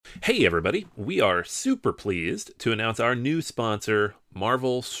Hey everybody, we are super pleased to announce our new sponsor,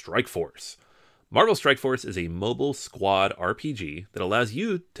 Marvel Strike Force. Marvel Strike Force is a mobile squad RPG that allows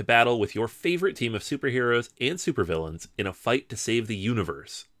you to battle with your favorite team of superheroes and supervillains in a fight to save the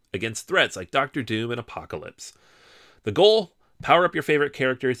universe against threats like Doctor Doom and Apocalypse. The goal? Power up your favorite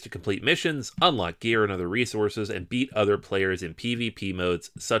characters to complete missions, unlock gear and other resources, and beat other players in PvP modes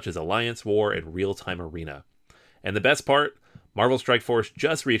such as Alliance War and Real-Time Arena. And the best part? Marvel Strike Force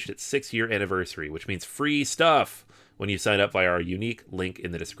just reached its 6-year anniversary, which means free stuff when you sign up via our unique link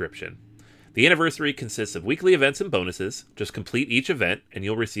in the description. The anniversary consists of weekly events and bonuses. Just complete each event, and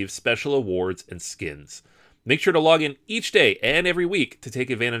you'll receive special awards and skins. Make sure to log in each day and every week to take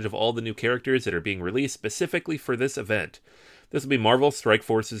advantage of all the new characters that are being released specifically for this event. This will be Marvel Strike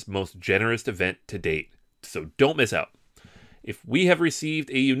Force's most generous event to date, so don't miss out. If we have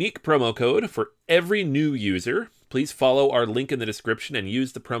received a unique promo code for every new user, please follow our link in the description and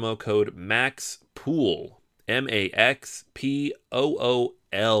use the promo code MAXPOOL, MAXPOOL.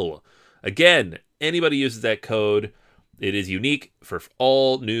 Again, anybody uses that code, it is unique for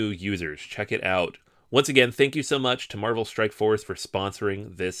all new users. Check it out. Once again, thank you so much to Marvel Strike Force for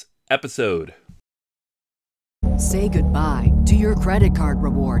sponsoring this episode. Say goodbye to your credit card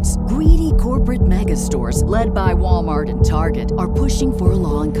rewards. Greedy corporate mega stores, led by Walmart and Target, are pushing for a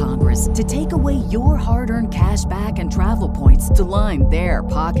law in Congress to take away your hard-earned cash back and travel points to line their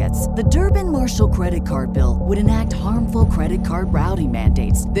pockets. The Durbin-Marshall credit card bill would enact harmful credit card routing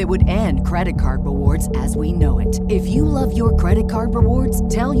mandates that would end credit card rewards as we know it. If you love your credit card rewards,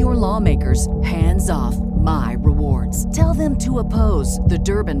 tell your lawmakers, hands off my rewards. Tell them to oppose the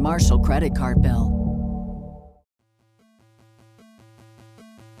Durbin-Marshall credit card bill.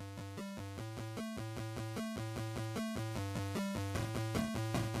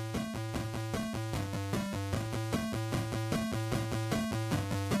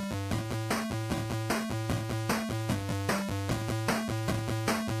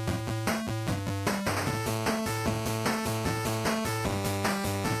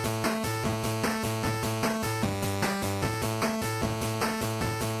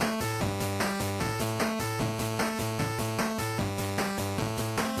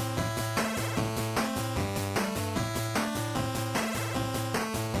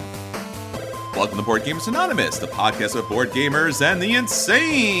 Welcome to Board Gamers Anonymous, the podcast of board gamers and the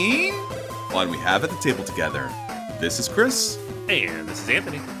insane fun we have at the table together. This is Chris. And this is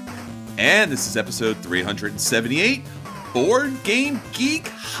Anthony. And this is episode 378, Board Game Geek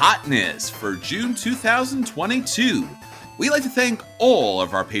Hotness for June 2022. We'd like to thank all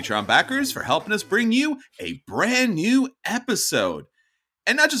of our Patreon backers for helping us bring you a brand new episode.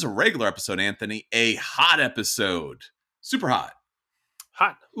 And not just a regular episode, Anthony, a hot episode. Super hot.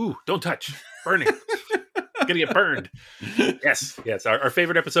 Hot. Ooh, don't touch. Burning. Gonna get burned. Yes. Our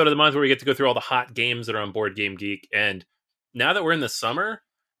favorite episode of the month where we get to go through all the hot games that are on Board Game Geek. And now that we're in the summer,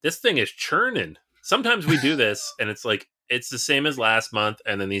 this thing is churning. Sometimes we do this and it's like, it's the same as last month.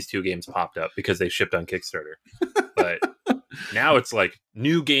 And then these two games popped up because they shipped on Kickstarter. But now it's like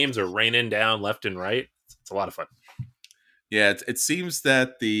new games are raining down left and right. It's a lot of fun. Yeah, it seems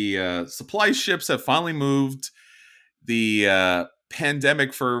that the supply ships have finally moved. The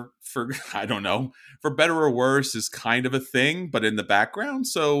pandemic for I don't know, for better or worse is kind of a thing, but in the background.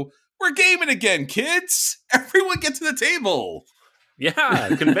 So we're gaming again, kids. Everyone get to the table.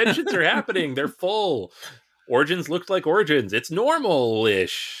 Yeah, conventions are happening. They're full. Origins looked like Origins. It's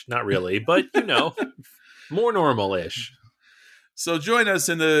normal-ish. Not really, but more normal-ish. So join us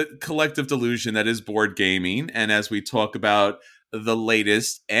in the collective delusion that is board gaming. And as we talk about the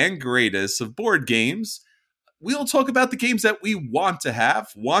latest and greatest of board games, we'll talk about the games that we want to hit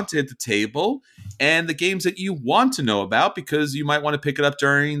the table, and the games that you want to know about because you might want to pick it up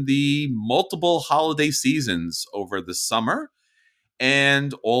during the multiple holiday seasons over the summer,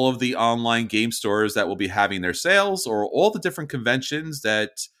 and all of the online game stores that will be having their sales, or all the different conventions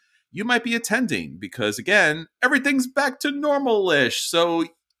that you might be attending, because again, everything's back to normal-ish. So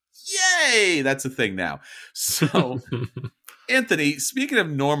yay, that's a thing now. So Anthony, speaking of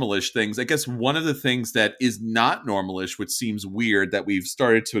normal-ish things, I guess one of the things that is not normal-ish, which seems weird that we've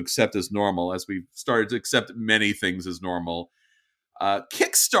started to accept as normal, as we've started to accept many things as normal,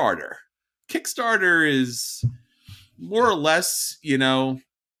 Kickstarter. Kickstarter is more or less,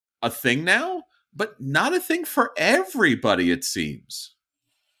 a thing now, but not a thing for everybody, it seems.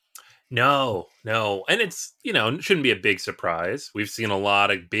 No. And it's, it shouldn't be a big surprise. We've seen a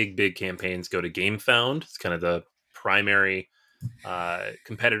lot of big campaigns go to GameFound. It's kind of the primary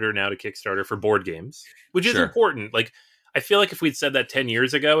competitor now to Kickstarter for board games, which is important. Like, I feel like if we'd said that 10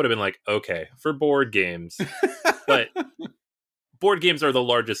 years ago, it would have been like, okay, for board games. But board games are the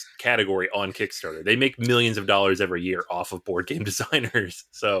largest category on Kickstarter. They make millions of dollars every year off of board game designers.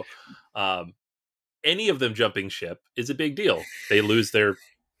 So any of them jumping ship is a big deal. They lose their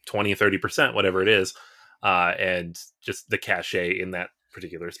 20, 30%, whatever it is, and just the cachet in that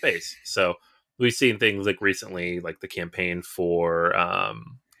particular space. So we've seen things like recently, like the campaign for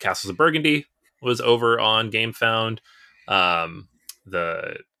Castles of Burgundy was over on GameFound.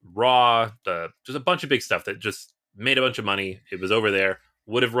 The Raw, just a bunch of big stuff that just made a bunch of money. It was over there.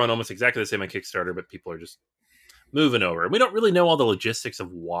 Would have run almost exactly the same on Kickstarter, but people are just moving over. And we don't really know all the logistics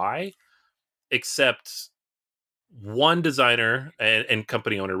of why, except one designer and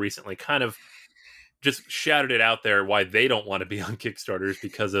company owner recently kind of just shouted it out there why they don't want to be on Kickstarters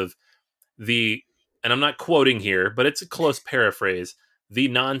because of and I'm not quoting here, but it's a close paraphrase, the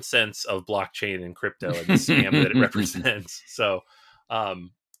nonsense of blockchain and crypto and the scam that it represents. So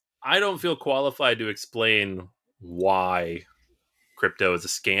I don't feel qualified to explain why crypto is a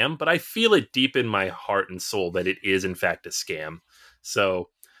scam, but I feel it deep in my heart and soul that it is in fact a scam. So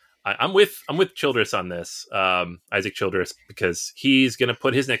I'm with Childress on this, Isaac Childress, because he's going to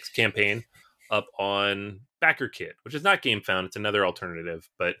put his next campaign up on BackerKit, which is not GameFound. It's another alternative,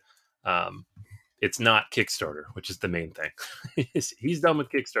 but it's not Kickstarter, which is the main thing. He's done with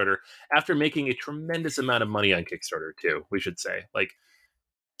Kickstarter after making a tremendous amount of money on Kickstarter too, we should say, like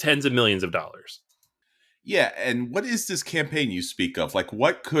tens of millions of dollars. Yeah, and what is this campaign you speak of? Like,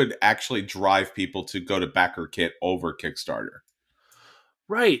 what could actually drive people to go to BackerKit over Kickstarter?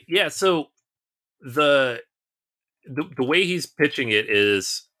 Right. Yeah. So the way he's pitching it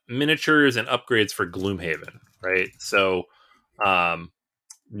is miniatures and upgrades for Gloomhaven, right? So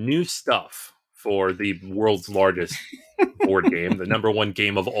new stuff for the world's largest board game, the number one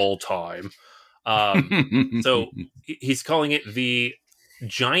game of all time. So he's calling it the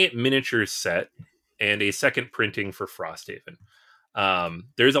Giant Miniatures Set and a second printing for Frosthaven.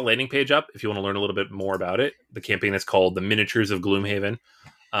 There's a landing page up if you want to learn a little bit more about it. The campaign is called The Miniatures of Gloomhaven.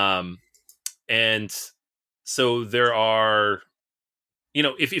 And so there are,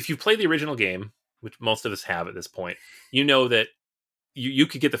 if you play the original game, which most of us have at this point, you know that you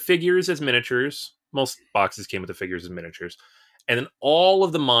could get the figures as miniatures. Most boxes came with the figures as miniatures. And then all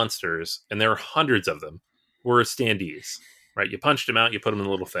of the monsters, and there are hundreds of them, were standees, right? You punched them out, you put them in a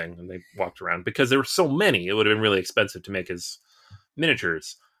little thing, and they walked around. Because there were so many, it would have been really expensive to make as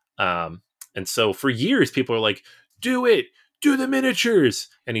miniatures. And so for years, people were like, do the miniatures.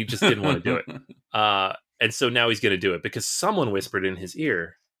 And he just didn't want to do it. And so now he's going to do it because someone whispered in his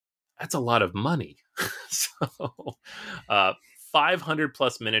ear, that's a lot of money. So 500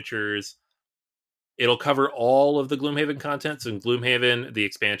 plus miniatures. It'll cover all of the Gloomhaven content. So Gloomhaven, the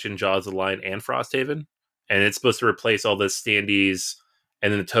expansion, Jaws of the Lion, and Frosthaven. And it's supposed to replace all the standees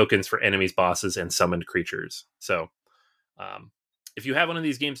and then the tokens for enemies, bosses, and summoned creatures. So if you have one of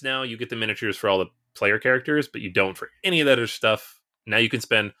these games now, you get the miniatures for all the player characters, but you don't for any of that other stuff. Now you can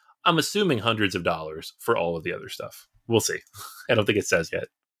spend, I'm assuming, hundreds of dollars for all of the other stuff. We'll see. I don't think it says yet.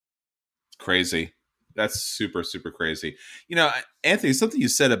 Crazy. That's super, super crazy. Anthony, something you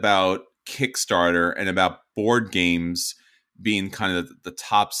said about Kickstarter and about board games being kind of the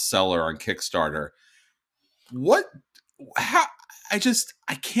top seller on Kickstarter. I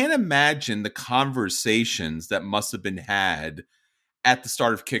can't imagine the conversations that must have been had at the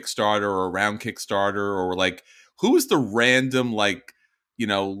start of Kickstarter or around Kickstarter, or like, who was the random, like,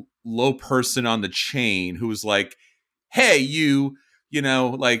 low person on the chain who was like, hey,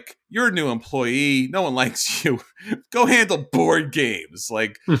 like, you're a new employee. No one likes you. Go handle board games.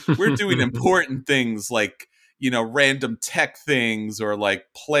 Like, we're doing important things like, random tech things or like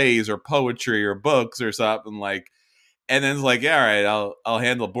plays or poetry or books or something like. And then it's like, yeah, all right, I'll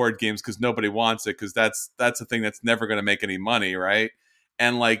handle board games because nobody wants it because that's a thing that's never going to make any money, right?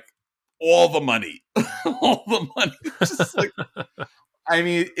 And like all the money, just like, I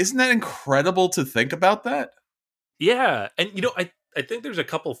mean, isn't that incredible to think about that? Yeah, and I think there's a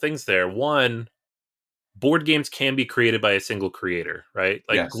couple things there. One, board games can be created by a single creator, right?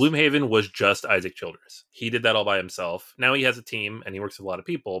 Like, yes. Gloomhaven was just Isaac Childress. He did that all by himself. Now he has a team and he works with a lot of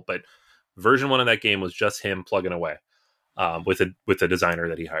people, but version 1 of that game was just him plugging away with a designer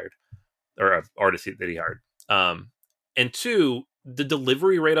that he hired, or an artist that he hired. And 2, the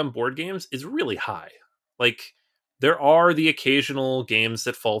delivery rate on board games is really high. Like, there are the occasional games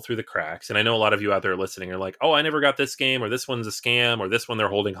that fall through the cracks. And I know a lot of you out there listening are like, oh, I never got this game, or this one's a scam, or this one they're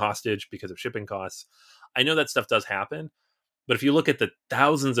holding hostage because of shipping costs. I know that stuff does happen. But if you look at the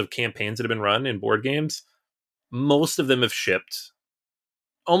thousands of campaigns that have been run in board games, most of them have shipped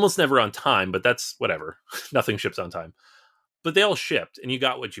almost never on time, but that's whatever. Nothing ships on time. But they all shipped, and you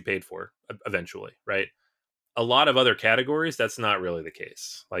got what you paid for eventually, right? a lot of other categories, that's not really the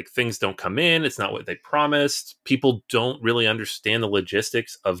case. Like, things don't come in, it's not what they promised. People don't really understand the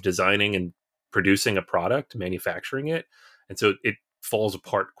logistics of designing and producing a product, manufacturing it. And so it falls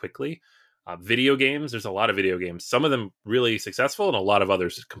apart quickly. Video games, there's a lot of video games, some of them really successful, and a lot of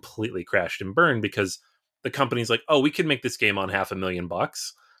others completely crashed and burned because the company's like, oh, we can make this game on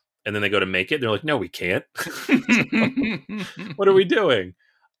 $500,000. And then they go to make it, and they're like, no, we can't. What are we doing?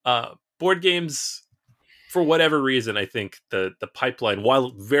 Board games, for whatever reason, I think the pipeline,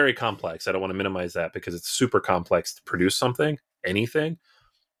 while very complex, I don't want to minimize that because it's super complex to produce something, anything.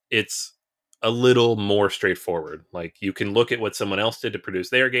 It's a little more straightforward. Like, you can look at what someone else did to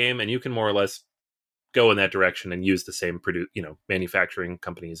produce their game, and you can more or less go in that direction and use the same manufacturing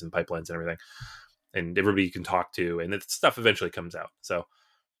companies and pipelines and everything, and everybody you can talk to, and that stuff eventually comes out. So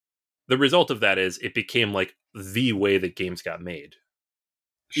the result of that is it became like the way that games got made,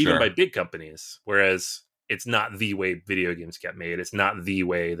 even by big companies. Whereas it's not the way video games get made. It's not the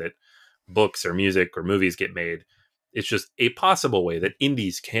way that books or music or movies get made. It's just a possible way that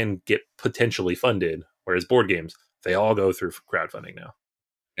indies can get potentially funded. Whereas board games, they all go through crowdfunding now.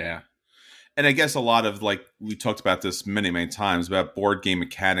 Yeah. And I guess a lot of, like, we talked about this many, many times about board game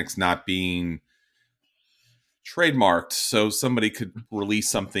mechanics not being trademarked, so somebody could release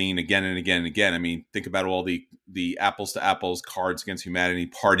something again and again and again. I mean, think about all the apples to apples Cards Against Humanity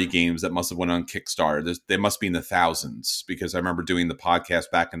party games that must have went on Kickstarter. They must be in the thousands, because I remember doing the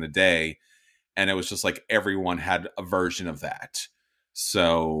podcast back in the day, and it was just like everyone had a version of that.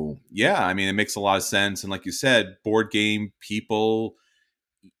 So yeah, I mean, it makes a lot of sense. And like you said, board game people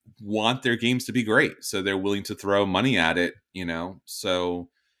want their games to be great, so they're willing to throw money at it, so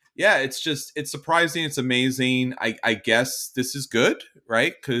yeah, it's surprising. It's amazing. I guess this is good,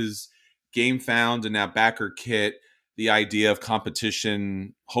 right? Because GameFound and now BackerKit, the idea of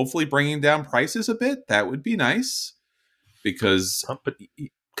competition, hopefully bringing down prices a bit, that would be nice. Because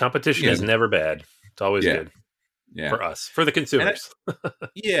competition is never bad. It's always good for us, for the consumers.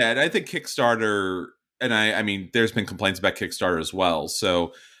 And I think Kickstarter, and I mean, there's been complaints about Kickstarter as well.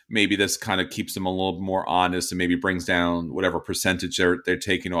 So maybe this kind of keeps them a little more honest and maybe brings down whatever percentage they're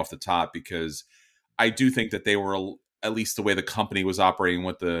taking off the top, because I do think that they were, at least the way the company was operating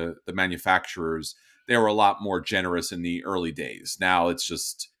with the manufacturers, they were a lot more generous in the early days. Now it's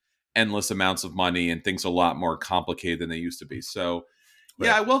just endless amounts of money and things are a lot more complicated than they used to be. So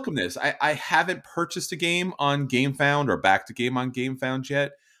yeah, I welcome this. I haven't purchased a game on GameFound or backed a game on GameFound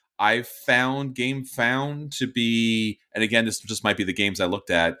yet. I've found GameFound to be, and again, this just might be the games I looked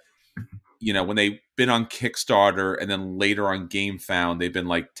at, when they've been on Kickstarter and then later on GameFound, they've been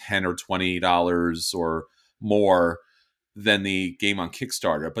like $10 or $20 or more than the game on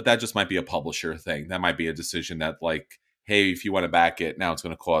Kickstarter. But that just might be a publisher thing. That might be a decision that, like, hey, if you want to back it, now it's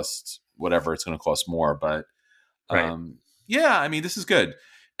going to cost whatever, it's going to cost more. But yeah, I mean, this is good.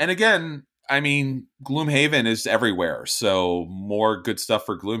 And again, I mean, Gloomhaven is everywhere, so more good stuff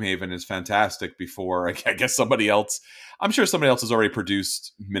for Gloomhaven is fantastic. Before, I guess somebody else, I'm sure somebody else has already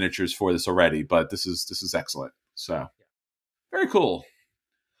produced miniatures for this already, but this is excellent. So very cool.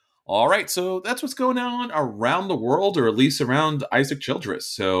 All right, so that's what's going on around the world, or at least around Isaac Childress.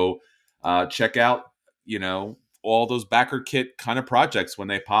 So check out, all those BackerKit kind of projects when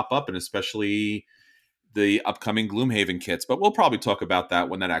they pop up, and especially the upcoming Gloomhaven kits. But we'll probably talk about that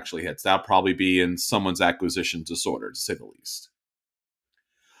when that actually hits. That'll probably be in someone's acquisition disorder, to say the least.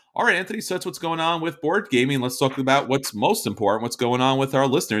 All right, Anthony, so that's what's going on with board gaming. Let's talk about what's most important, what's going on with our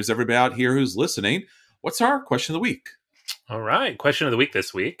listeners, everybody out here who's listening. What's our question of the week? All right, question of the week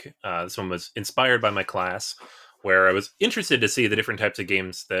this week. This one was inspired by my class, where I was interested to see the different types of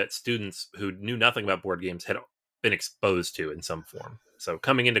games that students who knew nothing about board games had been exposed to in some form. So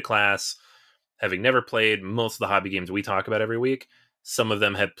coming into class, having never played most of the hobby games we talk about every week, some of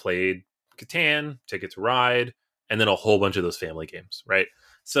them had played Catan, Ticket to Ride, and then a whole bunch of those family games, right?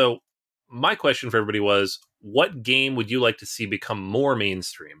 So my question for everybody was, what game would you like to see become more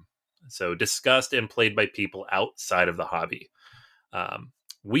mainstream? So discussed and played by people outside of the hobby.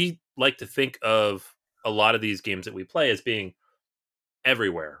 We like to think of a lot of these games that we play as being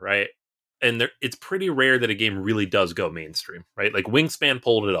everywhere, right? And it's pretty rare that a game really does go mainstream, right? Like Wingspan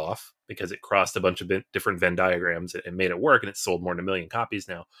pulled it off because it crossed a bunch of different Venn diagrams and made it work, and it's sold more than 1 million copies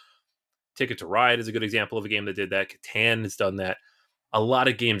now. Ticket to Ride is a good example of a game that did that. Catan has done that. A lot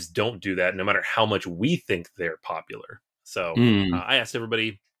of games don't do that, no matter how much we think they're popular. So I asked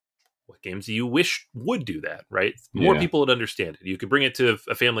everybody, what games do you wish would do that, right? More people would understand it. You could bring it to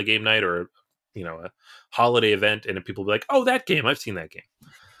a family game night or a holiday event, and people would be like, oh, that game, I've seen that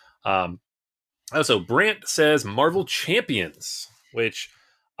game. Also, Brant says Marvel Champions, which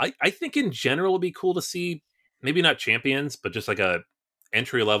I think in general would be cool to see maybe not Champions, but just like a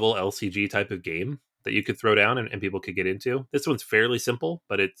entry level LCG type of game that you could throw down and people could get into. This one's fairly simple,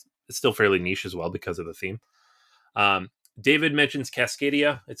 but it's still fairly niche as well because of the theme. David mentions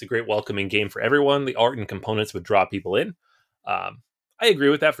Cascadia. It's a great welcoming game for everyone. The art and components would draw people in. I agree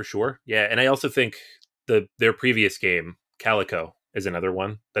with that for sure. Yeah, and I also think their previous game, Calico, is another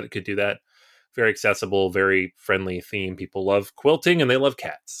one that it could do that. Very accessible, very friendly theme. People love quilting and they love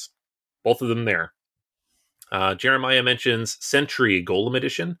cats. Both of them there. Jeremiah mentions Sentry Golem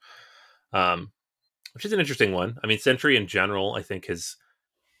Edition, which is an interesting one. I mean, Sentry in general, I think, has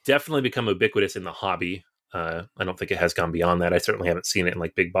definitely become ubiquitous in the hobby. I don't think it has gone beyond that. I certainly haven't seen it in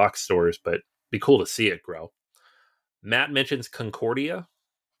like big box stores, but it'd be cool to see it grow. Matt mentions Concordia.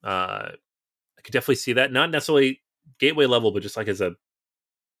 I could definitely see that. Not necessarily gateway level, but just like as a,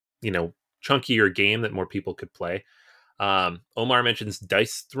 chunkier game that more people could play. Omar mentions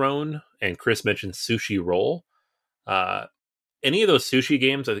Dice Throne, and Chris mentions Sushi Roll. Any of those sushi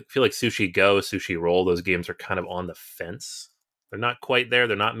games, I feel like Sushi Go, Sushi Roll, those games are kind of on the fence. They're not quite there.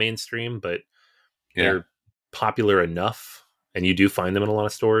 They're not mainstream, but they're popular enough, and you do find them in a lot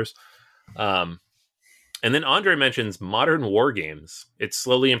of stores. And then Andre mentions modern war games. It's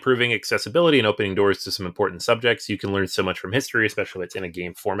slowly improving accessibility and opening doors to some important subjects. You can learn so much from history, especially if it's in a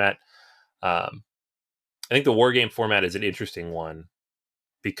game format. I think the war game format is an interesting one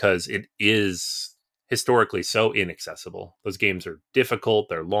because it is historically so inaccessible. Those games are difficult.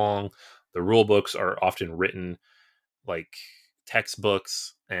 They're long. The rule books are often written like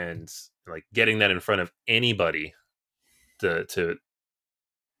textbooks, and like getting that in front of anybody to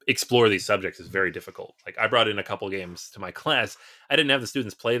explore these subjects is very difficult. Like I brought in a couple games to my class. I didn't have the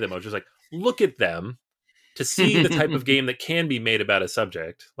students play them. I was just like, look at them to see the type of game that can be made about a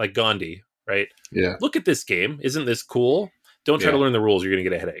subject like Gandhi, right? Yeah. Look at this game. Isn't this cool? Don't try to learn the rules. You're going to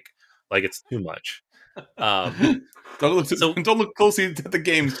get a headache. Like it's too much. Don't look closely at the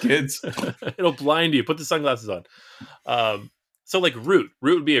games, kids. It'll blind you. Put the sunglasses on. So like Root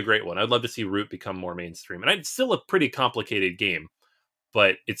would be a great one. I'd love to see Root become more mainstream. And it's still a pretty complicated game,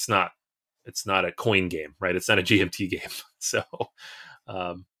 but it's not a coin game, right? It's not a GMT game. So,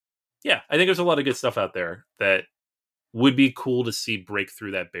 I think there's a lot of good stuff out there that would be cool to see break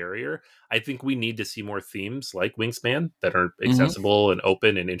through that barrier. I think we need to see more themes like Wingspan that are accessible and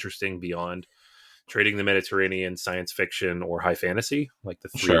open and interesting beyond trading the Mediterranean, science fiction, or high fantasy, like the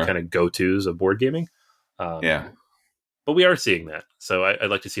three kind of go-tos of board gaming. But we are seeing that. So I'd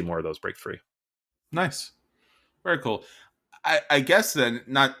like to see more of those break free. Nice. Very cool. I guess then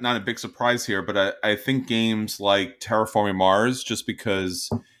not a big surprise here, but I think games like Terraforming Mars, just because,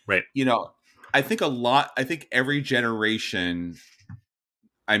 right? I think every generation,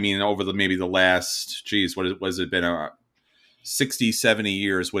 I mean, over the last, what has it been, 60, 70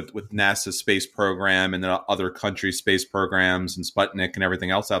 years with NASA's space program and then other countries' space programs and Sputnik and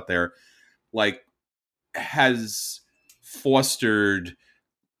everything else out there, like, has fostered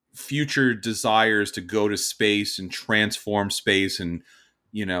future desires to go to space and transform space and,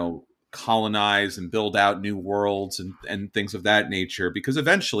 colonize and build out new worlds and things of that nature. Because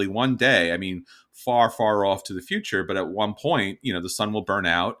eventually one day, I mean, far, far off to the future, but at one point, the sun will burn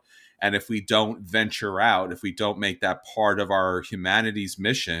out. And if we don't venture out, if we don't make that part of our humanity's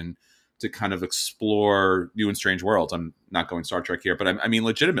mission to kind of explore new and strange worlds, I'm not going Star Trek here, but I mean,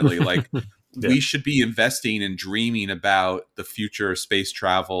 legitimately, like, we should be investing and dreaming about the future of space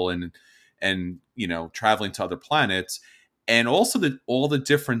travel and traveling to other planets, and also all the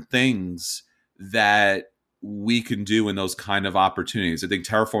different things that we can do in those kind of opportunities. I think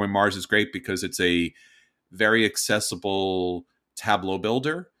Terraforming Mars is great because it's a very accessible tableau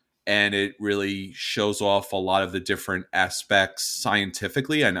builder, and it really shows off a lot of the different aspects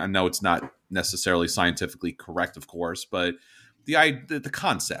scientifically. And I know it's not necessarily scientifically correct, of course, but the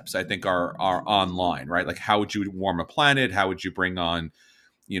concepts I think are online, right? Like, how would you warm a planet? How would you bring on,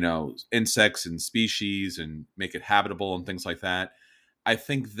 insects and species and make it habitable and things like that? I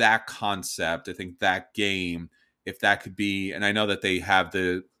think that concept, I think that game, if that could be, and I know that they have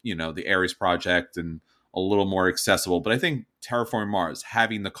the Ares project and a little more accessible, but I think Terraforming Mars,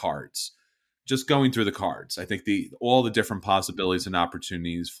 having the cards, just going through the cards, I think all the different possibilities and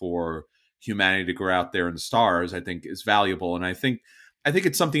opportunities for humanity to go out there in the stars, I think is valuable. And I think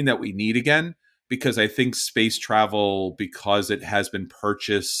it's something that we need again, because I think space travel, because it has been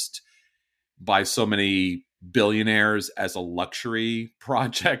purchased by so many billionaires as a luxury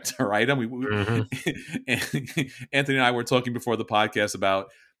project or item. Anthony and I were talking before the podcast about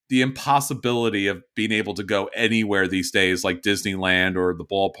the impossibility of being able to go anywhere these days, like Disneyland or the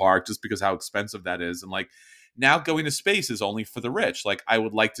ballpark, just because how expensive that is. And like, now going to space is only for the rich. Like, I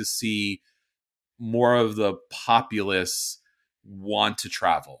would like to see more of the populace want to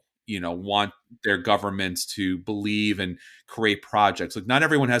travel, want their governments to believe and create projects. Like, not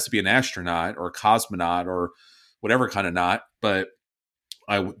everyone has to be an astronaut or a cosmonaut or whatever kind of not, but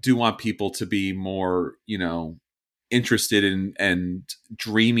I do want people to be more, interested in and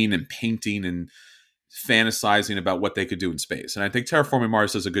dreaming and painting and fantasizing about what they could do in space. And I think Terraforming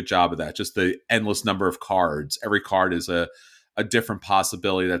Mars does a good job of that. Just the endless number of cards. Every card is a different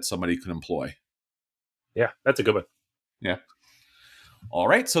possibility that somebody could employ. Yeah, that's a good one. Yeah. All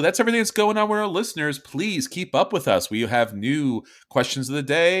right. So that's everything that's going on with our listeners. Please keep up with us. We have new questions of the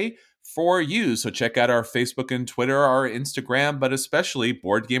day for you. So check out our Facebook and Twitter, our Instagram, but especially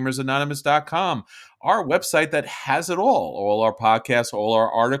BoardGamersAnonymous.com, our website that has it all our podcasts, all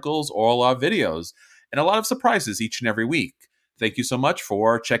our articles, all our videos, and a lot of surprises each and every week. Thank you so much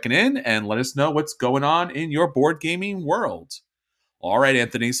for checking in and let us know what's going on in your board gaming world. All right,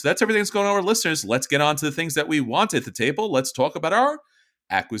 Anthony. So that's everything that's going on with our listeners. Let's get on to the things that we want at the table. Let's talk about our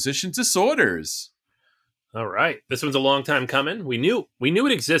acquisition disorders. All right. This one's a long time coming. We knew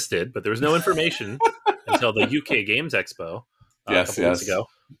it existed, but there was no information until the UK Games Expo a couple weeks ago.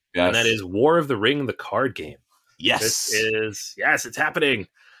 Yes. And that is War of the Ring, the card game. Yes. It's happening.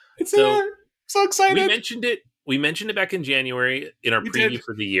 It's so excited. We mentioned it back in January in our preview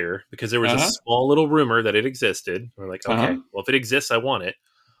for the year because there was a small little rumor that it existed. We're like, okay, well, if it exists, I want it.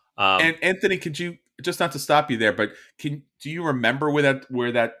 And Anthony, could you, just not to stop you there, but do you remember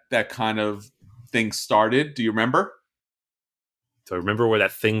where that kind of thing started? Do you remember? So I remember where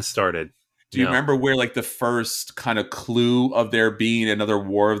that thing started. Do you remember where like the first kind of clue of there being another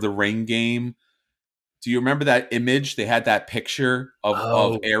War of the Ring game? Do you remember that image? They had that picture of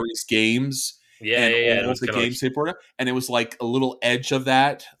Ares Games. Yeah. All the games they brought up, and it was like a little edge of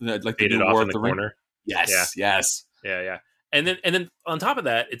that, like the new War of the corner. Ring. Yes. Yeah. And then on top of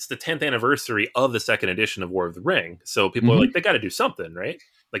that, it's the 10th anniversary of the second edition of War of the Ring. So people are like, they got to do something, right?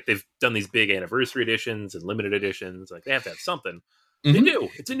 Like they've done these big anniversary editions and limited editions. Like they have to have something. They do.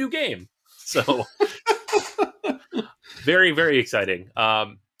 It's a new game. So very, very exciting.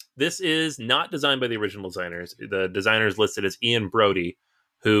 This is not designed by the original designers. The designer is listed as Ian Brody,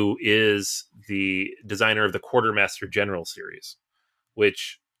 who is the designer of the Quartermaster General series,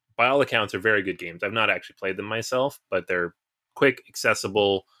 which by all accounts are very good games. I've not actually played them myself, but they're quick,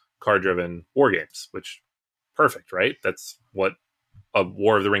 accessible, card-driven war games, which perfect, right? That's what a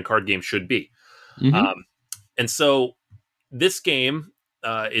War of the Ring card game should be. And so this game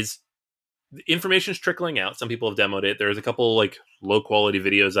is information is trickling out. Some people have demoed it. There's a couple like low quality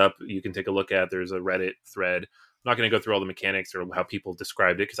videos up you can take a look at. There's a Reddit thread. I'm not going to go through all the mechanics or how people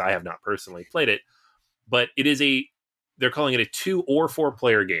described it because I have not personally played it, but it is they're calling it a 2 or 4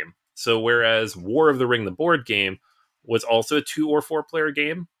 player game. So whereas War of the Ring, the board game, was also a 2 or 4 player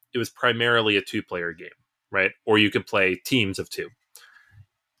game, it was primarily a 2 player game, right? Or you could play teams of 2.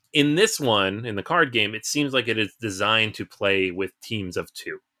 In this one, in the card game, it seems like it is designed to play with teams of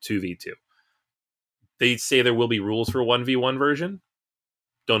 2v2. They say there will be rules for a 1v1 version.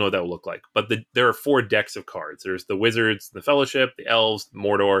 Don't know what that will look like. But there are 4 decks of cards. There's the Wizards, the Fellowship, the Elves,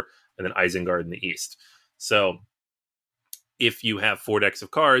 Mordor, and then Isengard in the East. So if you have 4 decks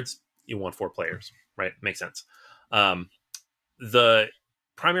of cards, you want 4 players, right? Makes sense. The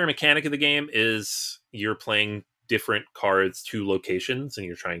primary mechanic of the game is you're playing different cards to locations, and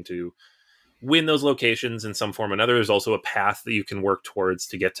you're trying to win those locations in some form or another. There's also a path that you can work towards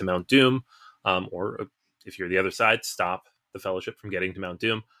to get to Mount Doom, or if you're the other side, stop the Fellowship from getting to Mount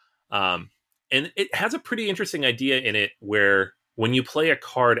Doom. And it has a pretty interesting idea in it where when you play a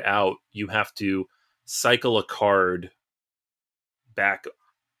card out, you have to cycle a card back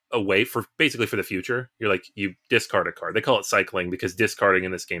away for basically for the future. You're like, you discard a card. They call it cycling because discarding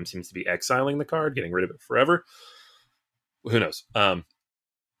in this game seems to be exiling the card, getting rid of it forever. Who knows?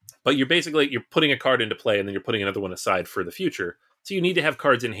 But you're putting a card into play and then you're putting another one aside for the future. So you need to have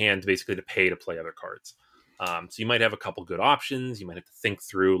cards in hand basically to pay to play other cards. So you might have a couple good options. You might have to think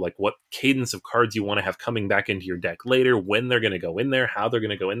through like what cadence of cards you want to have coming back into your deck later, when they're going to go in there, how they're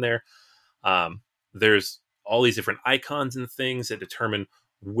going to go in there. There's all these different icons and things that determine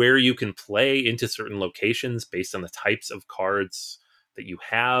where you can play into certain locations based on the types of cards that you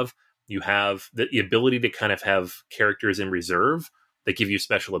have. You have the ability to kind of have characters in reserve that give you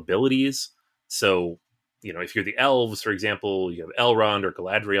special abilities. So, if you're the elves, for example, you have Elrond or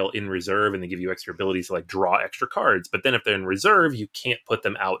Galadriel in reserve and they give you extra abilities to like draw extra cards. But then if they're in reserve, you can't put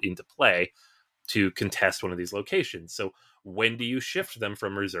them out into play to contest one of these locations. So when do you shift them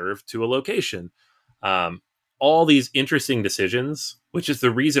from reserve to a location? All these interesting decisions, which is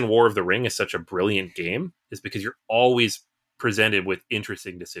the reason War of the Ring is such a brilliant game, is because you're always presented with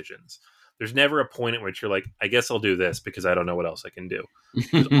interesting decisions. There's never a point at which you're like, I guess I'll do this because I don't know what else I can do.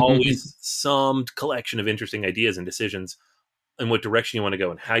 There's always some collection of interesting ideas and decisions in what direction you want to go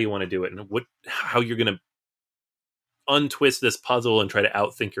and how you want to do it and how you're going to untwist this puzzle and try to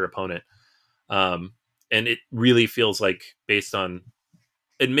outthink your opponent. And it really feels like, based on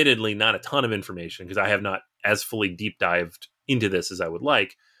admittedly not a ton of information, because I have not as fully deep dived into this as I would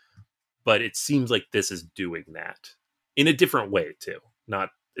like, but it seems like this is doing that in a different way too.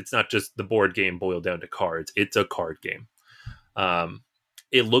 It's not just the board game boiled down to cards. It's a card game.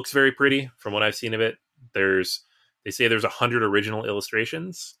 It looks very pretty from what I've seen of it. They say there's 100 original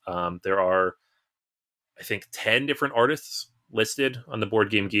illustrations. There are, I think, 10 different artists listed on the Board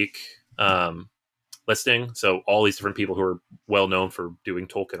Game Geek listing. So all these different people who are well known for doing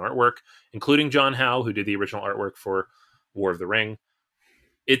Tolkien artwork, including John Howe, who did the original artwork for War of the Ring.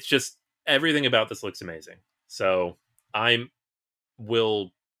 It's just, everything about this looks amazing. So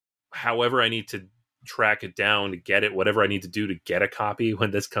however I need to track it down to get it, whatever I need to do to get a copy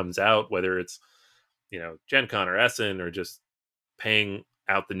when this comes out, whether it's, Gen Con or Essen or just paying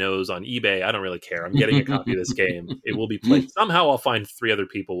out the nose on eBay, I don't really care. I'm getting a copy of this game. It will be played. Somehow I'll find 3 other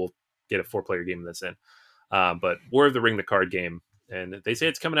people will get a 4-player game of this in. But War of the Ring, the card game, and they say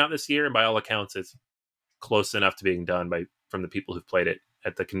it's coming out this year, and by all accounts, it's close enough to being done from the people who've played it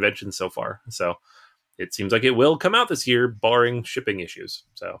at the convention so far. So it seems like it will come out this year, barring shipping issues.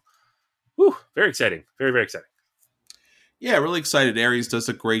 So, very exciting. Very, very exciting. Yeah, really excited. Ares does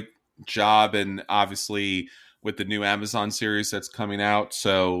a great job, and obviously with the new Amazon series that's coming out.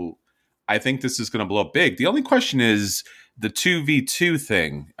 So I think this is going to blow up big. The only question is the 2v2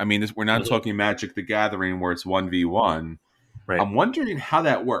 thing. I mean, we're not talking Magic the Gathering where it's 1v1. Right. I'm wondering how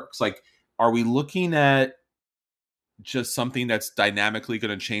that works. Like, are we looking at just something that's dynamically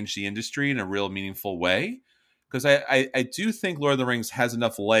going to change the industry in a real meaningful way? Because I do think Lord of the Rings has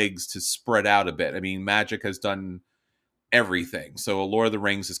enough legs to spread out a bit. I mean, Magic has done everything. So a Lord of the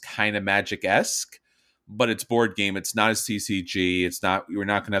Rings is kind of Magic-esque, but it's board game. It's not a CCG. You're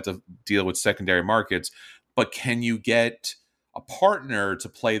not going to have to deal with secondary markets. But can you get a partner to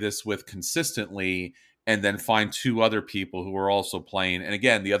play this with consistently and then find 2 other people who are also playing? And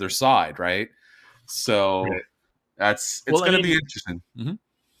again, the other side, right? So it's going to be interesting. Mm-hmm.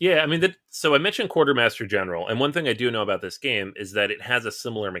 Yeah, I mean, so I mentioned Quartermaster General, and one thing I do know about this game is that it has a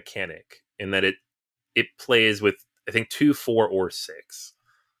similar mechanic in that it plays with, I think, 2, 4, or 6.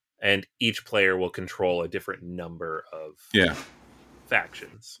 And each player will control a different number of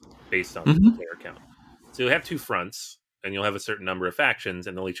factions based on the player count. So you'll have 2 fronts, and you'll have a certain number of factions,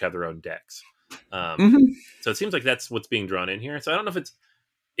 and they'll each have their own decks. So it seems like that's what's being drawn in here. So I don't know if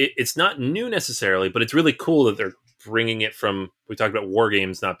it's not new necessarily, but it's really cool that they're bringing it from, we talked about war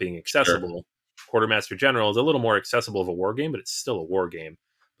games not being accessible. Sure. Quartermaster General is a little more accessible of a war game, but it's still a war game.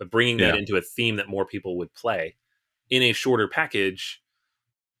 But bringing that into a theme that more people would play in a shorter package.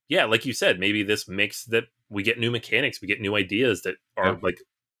 Yeah, like you said, maybe this makes that we get new mechanics, we get new ideas that are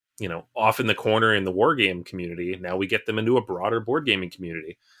off in the corner in the war game community. Now we get them into a broader board gaming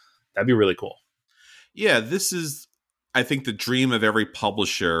community. That'd be really cool. Yeah, this is, I think, the dream of every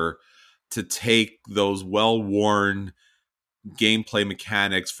publisher, to take those well-worn gameplay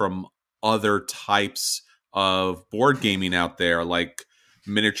mechanics from other types of board gaming out there, like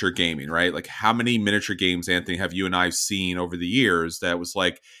miniature gaming, right? Like, how many miniature games, Anthony, have you and I seen over the years that was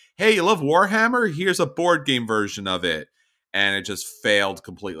like, hey, you love Warhammer? Here's a board game version of it. And it just failed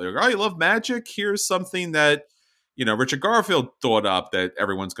completely. Like, oh, you love Magic? Here's something that, Richard Garfield thought up that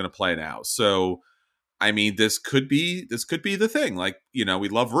everyone's going to play now. So, I mean, this could be the thing. Like, we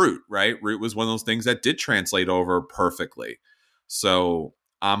love Root, right? Root was one of those things that did translate over perfectly. So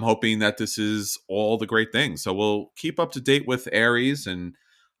I'm hoping that this is all the great things. So we'll keep up to date with Ares and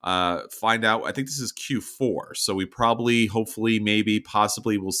find out. I think this is Q4. So we probably, hopefully, maybe,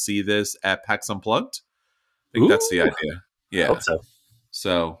 possibly will see this at PAX Unplugged. I think that's the idea. Yeah. Hope so.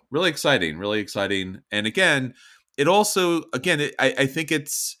 So really exciting, really exciting. And again, it also, I think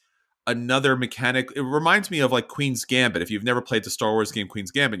it's another mechanic. It reminds me of like Queen's Gambit. If you've never played the Star Wars game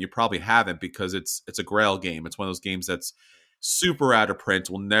Queen's Gambit, you probably haven't, because it's a Grail game. It's one of those games that's super out of print,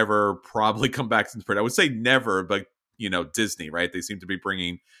 will never probably come back into print. I would say never, but Disney, right? They seem to be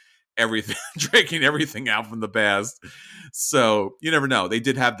bringing everything, drinking everything out from the past. So you never know. They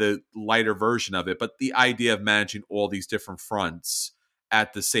did have the lighter version of it, but the idea of managing all these different fronts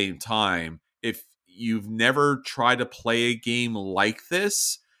at the same time, if you've never tried to play a game like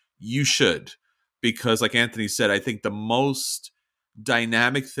this, you should, because like Anthony said, I think the most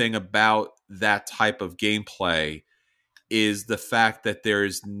dynamic thing about that type of gameplay is the fact that there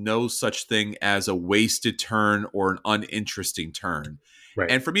is no such thing as a wasted turn or an uninteresting turn. Right.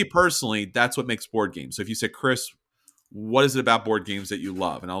 And for me personally, that's what makes board games. So if you say, Chris, what is it about board games that you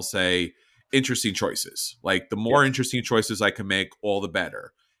love? And I'll say interesting choices. Like the more interesting choices I can make, all the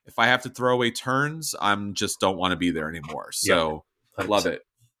better. If I have to throw away turns, I'm just don't want to be there anymore. So love it.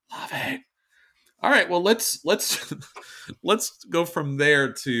 Love it. All right, well let's let's go from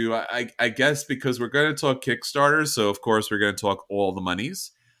there to I guess because we're going to talk Kickstarter, so of course we're going to talk all the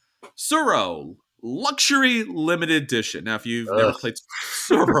monies. Suro Luxury Limited Edition. Now, if you've never played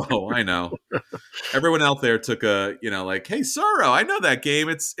Suro, I know everyone out there took a like, hey Suro, I know that game.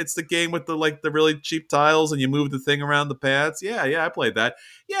 It's the game with the really cheap tiles and you move the thing around the pads. Yeah, I played that.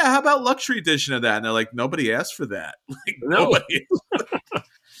 Yeah, how about Luxury Edition of that? And they're like, nobody asked for that. Like nobody.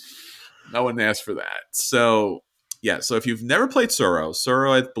 No one asked for that. So, yeah. So if you've never played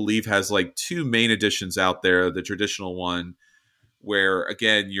Suro, I believe, has like two main editions out there. The traditional one, where,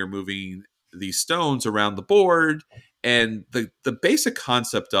 again, you're moving these stones around the board. And the basic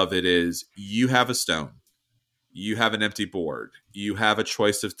concept of it is you have a stone. You have an empty board. You have a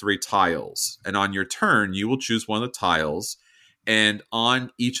choice of 3 tiles. And on your turn, you will choose one of the tiles. And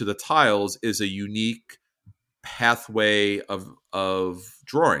on each of the tiles is a unique pathway of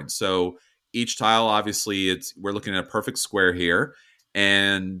drawing. So each tile, obviously, we're looking at a perfect square here,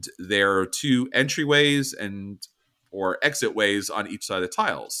 and there are 2 entryways or exit ways on each side of the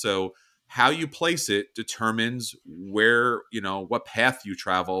tiles. So how you place it determines where, what path you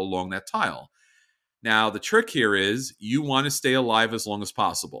travel along that tile. Now, the trick here is you want to stay alive as long as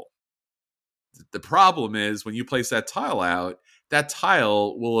possible. The problem is when you place that tile out, that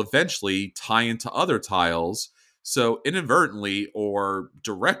tile will eventually tie into other tiles. So inadvertently or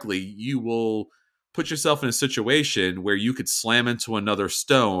directly, you will put yourself in a situation where you could slam into another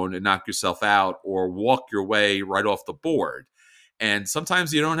stone and knock yourself out, or walk your way right off the board. And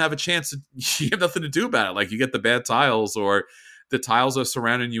sometimes you don't have a chance. You have nothing to do about it. Like you get the bad tiles, or the tiles are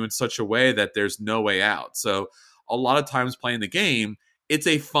surrounding you in such a way that there's no way out. So a lot of times playing the game, it's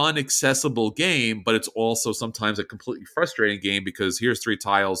a fun, accessible game, but it's also sometimes a completely frustrating game because here's 3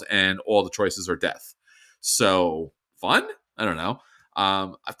 tiles and all the choices are death. So fun? I don't know.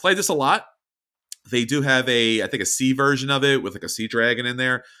 I've played this a lot. They do have I think a sea version of it with like a sea dragon in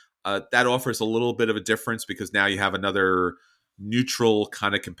there. That offers a little bit of a difference because now you have another neutral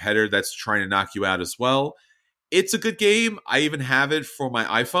kind of competitor that's trying to knock you out as well. It's a good game. I even have it for my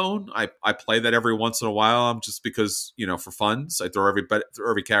iPhone. I play that every once in a while, just because, for funds. I throw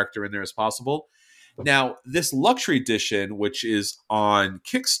every character in there as possible. Now, this luxury edition, which is on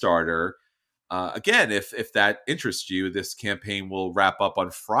Kickstarter, again, if that interests you, this campaign will wrap up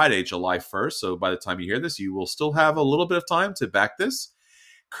on Friday, July 1st. So by the time you hear this, you will still have a little bit of time to back this.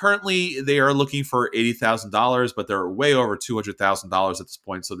 Currently, they are looking for $80,000, but they're way over $200,000 at this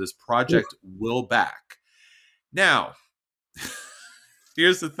point. So this project will back. Now,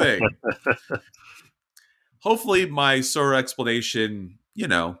 here's the thing. Hopefully my Sora explanation,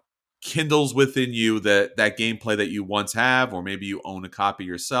 kindles within you that gameplay that you once have, or maybe you own a copy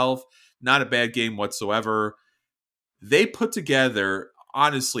yourself. Not a bad game whatsoever. They put together,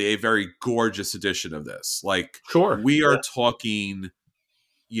 honestly, a very gorgeous edition of this. Like, we are talking,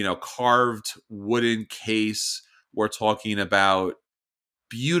 carved wooden case. We're talking about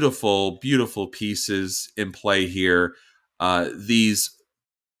beautiful, beautiful pieces in play here. These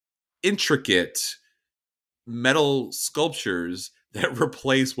intricate metal sculptures that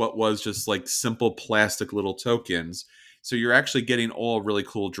replace what was just like simple plastic little tokens. So you're actually getting all really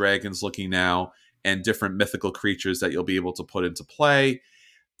cool dragons looking now, and different mythical creatures that you'll be able to put into play.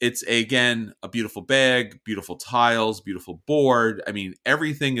 It's, again, a beautiful bag, beautiful tiles, beautiful board. I mean,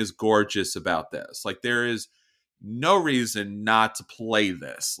 everything is gorgeous about this. Like, there is no reason not to play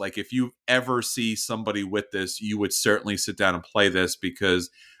this. Like, if you ever see somebody with this, you would certainly sit down and play this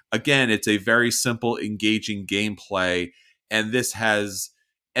because, again, it's a very simple, engaging gameplay, and this has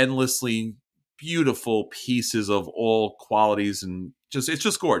endlessly beautiful pieces of all qualities, and it's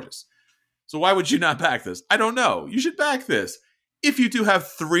just gorgeous. So why would you not back this? I don't know. You should back this if you do have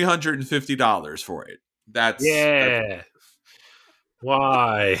 $350 for it. That's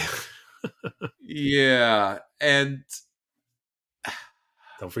why. Yeah, and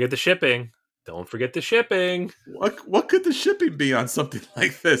don't forget the shipping. Don't forget the shipping. What could the shipping be on something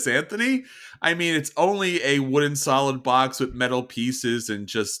like this, Anthony? I mean, it's only a wooden solid box with metal pieces and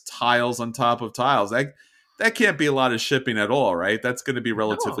just tiles on top of tiles. That can't be a lot of shipping at all, right? That's going to be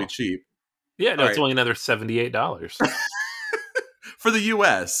relatively cheap. Yeah, no, it's only another $78 for the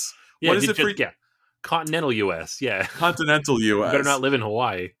U.S. Yeah, what is it for? Yeah, continental U.S. Yeah, continental U.S. You better not live in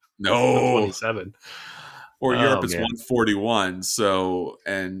Hawaii. No, 27. Or Europe is 141. So,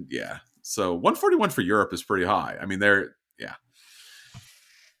 and yeah. So 141 for Europe is pretty high. I mean,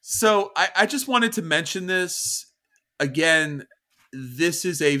 So I just wanted to mention this again. This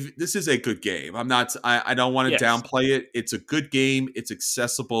is a good game. I don't want to Yes. downplay it. It's a good game. It's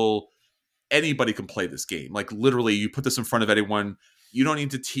accessible. Anybody can play this game. Like literally, you put this in front of anyone. You don't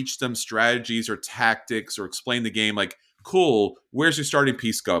need to teach them strategies or tactics or explain the game. Like, cool, where's your starting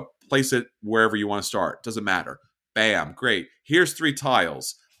piece go? Place it wherever you want to start. Doesn't matter. Bam, great. Here's 3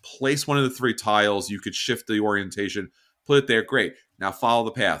 tiles. Place one of the 3 tiles. You could shift the orientation. Put it there. Great. Now follow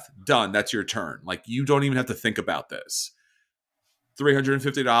the path. Done. That's your turn. Like you don't even have to think about this.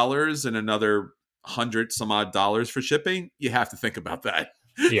 $350 and another 100 some odd dollars for shipping. You have to think about that.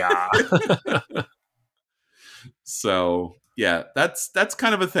 Yeah. So yeah, that's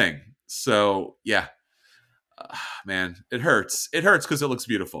kind of a thing. So yeah, man, it hurts. It hurts because it looks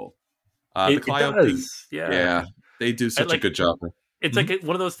beautiful. The It Clio P, does. Yeah. yeah, they do such a Like good job. it's Mhm. like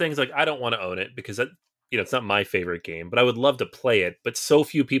one of those things like I don't want to own it because it's not my favorite game, but I would love to play it, but so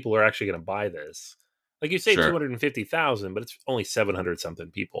few people are actually going to buy this. Like you say Sure. 250,000, but it's only 700 something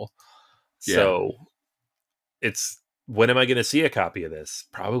people. Yeah. So it's when am I going to see a copy of this?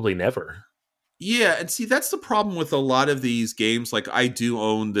 Probably never. Yeah, and see that's the problem with a lot of these games. Like I do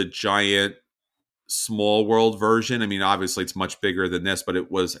own the giant small world version. I mean, obviously it's much bigger than this, but I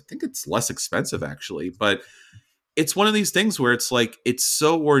think it's less expensive actually. But it's one of these things where it's like it's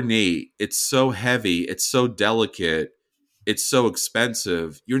so ornate, it's so heavy, it's so delicate, it's so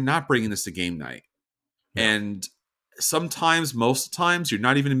expensive. You're not bringing this to game night. No. And sometimes, most of the times, you're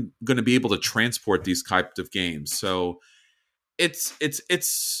not even going to be able to transport these types of games. So it's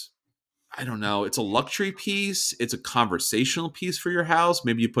I don't know. It's a luxury piece. It's a conversational piece for your house.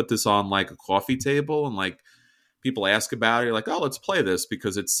 Maybe you put this on like a coffee table and like people ask about it. You're like, oh, let's play this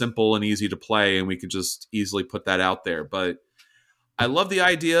because it's simple and easy to play, and we could just easily put that out there. But I love the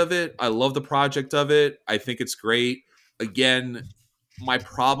idea of it. I love the project of it. I think it's great. Again, my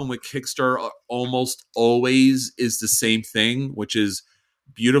problem with Kickstarter almost always is the same thing, which is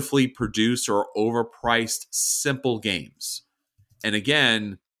beautifully produced or overpriced simple games. And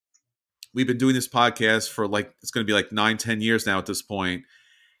again, we've been doing this podcast for like, it's going to be like 9-10 years now at this point.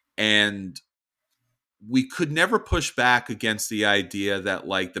 And we could never push back against the idea that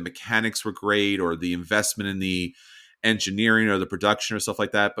like the mechanics were great or the investment in the engineering or the production or stuff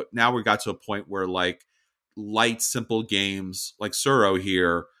like that. But now we got to a point where like light, simple games like Suro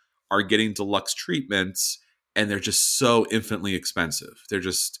here are getting deluxe treatments and they're just so infinitely expensive. They're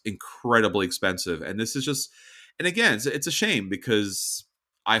just incredibly expensive. And this is just, and again, it's a shame because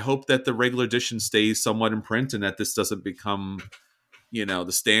I hope that the regular edition stays somewhat in print and that this doesn't become, the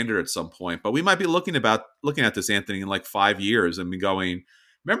standard at some point. But we might be looking at this, Anthony, in like 5 years and be going,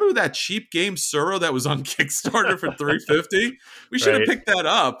 remember that cheap game Suro that was on Kickstarter for $350? We should have picked that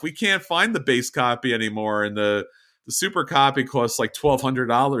up. We can't find the base copy anymore, and the super copy costs like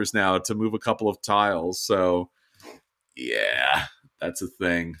 $1,200 now to move a couple of tiles. So yeah, that's a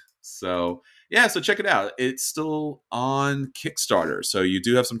thing. So yeah, so check it out. It's still on Kickstarter. So you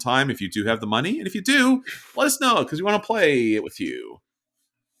do have some time if you do have the money. And if you do, let us know because we want to play it with you.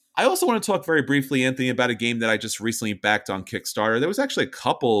 I also want to talk very briefly, Anthony, about a game that I just recently backed on Kickstarter. There was actually a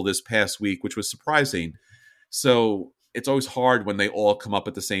couple this past week, which was surprising. So it's always hard when they all come up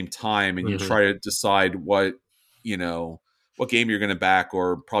at the same time and you try to decide what game you're going to back,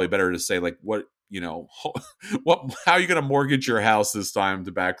 or probably better to say like how are you going to mortgage your house this time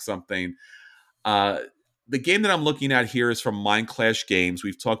to back something. The game that I'm looking at here is from Mind Clash Games.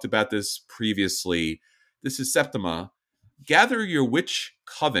 We've talked about this previously. This is Septima. Gather your witch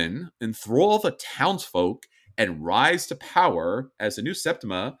coven, enthrall the townsfolk, and rise to power as a new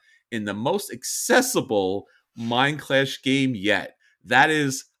Septima in the most accessible Mind Clash game yet. That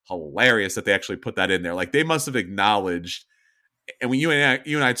is hilarious that they actually put that in there. Like they must have acknowledged. And when you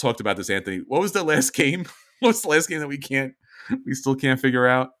and I talked about this, Anthony, what was the last game? What was the last game that we still can't figure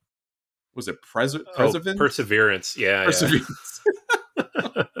out? Was it Perseverance? Yeah, Perseverance.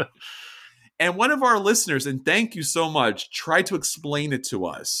 Yeah. And one of our listeners, and thank you so much, tried to explain it to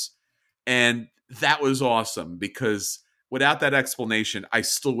us. And that was awesome because without that explanation, I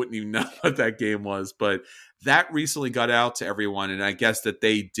still wouldn't even know what that game was. But that recently got out to everyone. And I guess that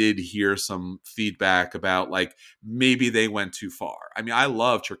they did hear some feedback about like maybe they went too far. I mean, I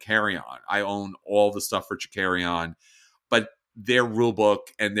love Tricarion. I own all the stuff for Tricarion, but their rulebook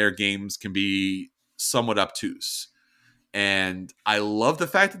and their games can be somewhat obtuse. And I love the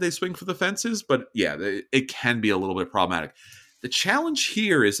fact that they swing for the fences, but yeah, it can be a little bit problematic. The challenge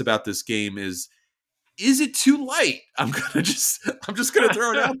here is about this game is it too light? I'm just gonna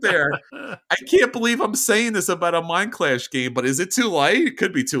throw it out there. I can't believe I'm saying this about a Mind Clash game, but is it too light? It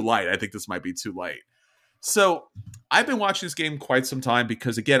could be too light. I think this might be too light. So I've been watching this game quite some time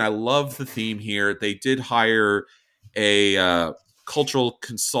because, again, I love the theme here. They did hire a cultural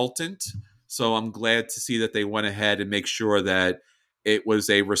consultant, so I'm glad to see that they went ahead and make sure that it was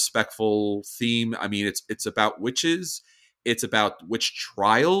a respectful theme. I mean, it's about witches, it's about witch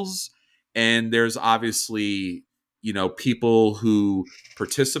trials, and there's obviously people who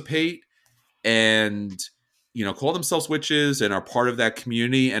participate and call themselves witches and are part of that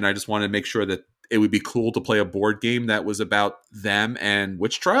community. And I just wanted to make sure that it would be cool to play a board game that was about them and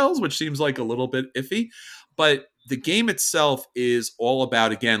witch trials, which seems like a little bit iffy. But the game itself is all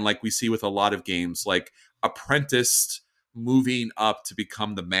about, again, like we see with a lot of games, like apprenticed moving up to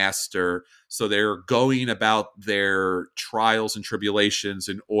become the master. So they're going about their trials and tribulations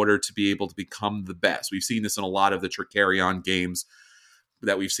in order to be able to become the best. We've seen this in a lot of the Tricarion games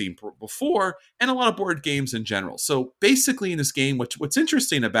that we've seen before, and a lot of board games in general. So basically in this game, what's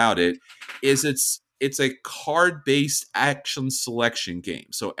interesting about it is it's a card-based action selection game.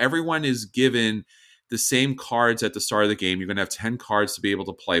 So everyone is given the same cards at the start of the game. You're going to have 10 cards to be able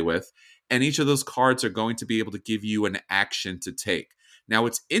to play with, and each of those cards are going to be able to give you an action to take. Now,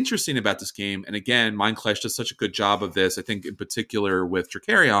 what's interesting about this game, and again, Mindclash does such a good job of this, I think in particular with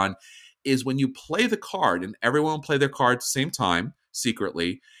Tricarion, is when you play the card, and everyone will play their card at the same time,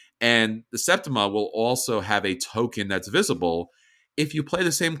 secretly, and the Septima will also have a token that's visible. If you play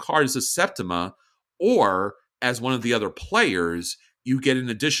the same card as the Septima or as one of the other players, you get an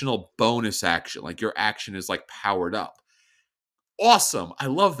additional bonus action. Like your action is like powered up. Awesome. I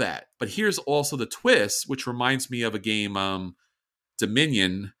love that. But here's also the twist, which reminds me of a game,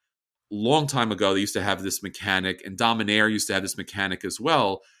 Dominion. Long time ago, they used to have this mechanic, and Dominaire used to have this mechanic as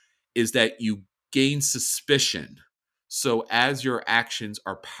well, is that you gain suspicion. So as your actions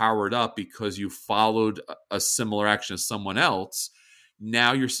are powered up because you followed a similar action as someone else,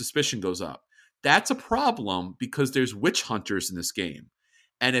 now your suspicion goes up. That's a problem because there's witch hunters in this game.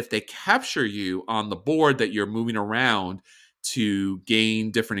 And if they capture you on the board that you're moving around to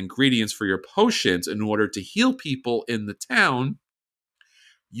gain different ingredients for your potions in order to heal people in the town,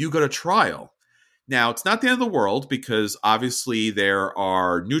 you go to trial. Now, it's not the end of the world because obviously there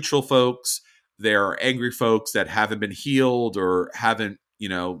are neutral folks, there are angry folks that haven't been healed or haven't,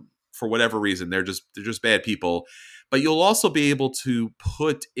 for whatever reason, they're just bad people. But you'll also be able to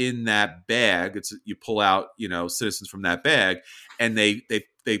put in that bag. You pull out, citizens from that bag, and they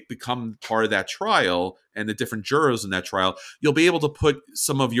become part of that trial, and the different jurors in that trial. You'll be able to put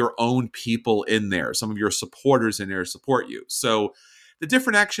some of your own people in there, some of your supporters in there to support you. So the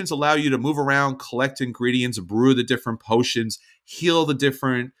different actions allow you to move around, collect ingredients, brew the different potions, heal the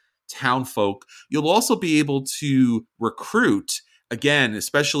different town folk. You'll also be able to recruit, again,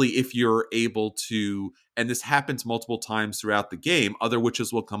 especially if you're able to, and this happens multiple times throughout the game, other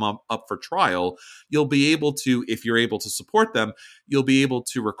witches will come up for trial. You'll be able to, if you're able to support them, you'll be able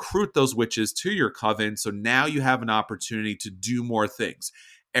to recruit those witches to your coven. So now you have an opportunity to do more things.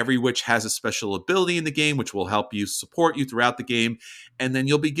 Every witch has a special ability in the game, which will help you support you throughout the game. And then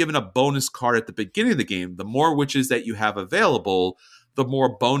you'll be given a bonus card at the beginning of the game. The more witches that you have available, the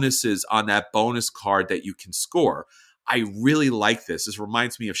more bonuses on that bonus card that you can score. I really like this. This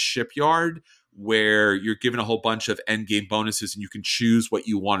reminds me of Shipyard, where you're given a whole bunch of end game bonuses and you can choose what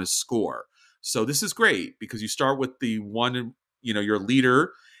you want to score. So this is great because you start with the one, your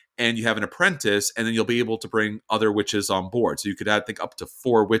leader, and you have an apprentice, and then you'll be able to bring other witches on board. So you could add, I think, up to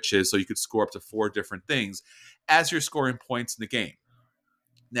 4 witches, so you could score up to 4 different things as you're scoring points in the game.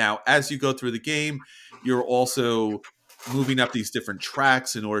 Now, as you go through the game, you're also moving up these different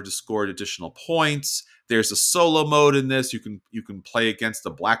tracks in order to score additional points. There's a solo mode in this. You can play against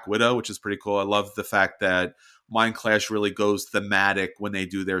the Black Widow, which is pretty cool. I love the fact that Mindclash really goes thematic when they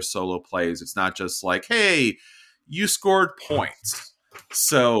do their solo plays. It's not just like, hey, you scored points.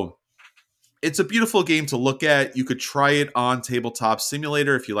 So it's a beautiful game to look at. You could try it on Tabletop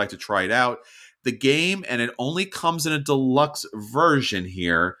Simulator if you like to try it out. The game, and it only comes in a deluxe version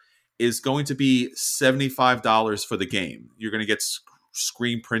here, is going to be $75 for the game. You're going to get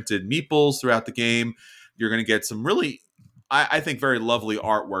screen printed meeples throughout the game. You're going to get some really, I think, very lovely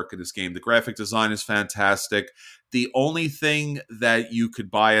artwork in this game. The graphic design is fantastic. The only thing that you could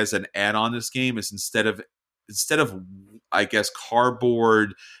buy as an add-on this game is instead of I guess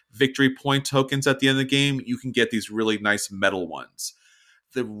cardboard victory point tokens at the end of the game, you can get these really nice metal ones.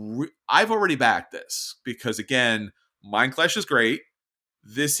 I've already backed this because, again, Mindclash is great.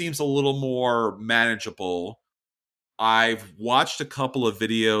 This seems a little more manageable. I've watched a couple of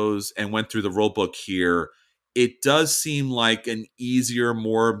videos and went through the rulebook here. It does seem like an easier,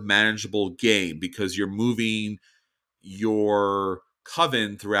 more manageable game because you're moving your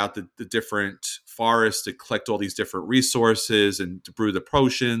coven throughout the different forest to collect all these different resources and to brew the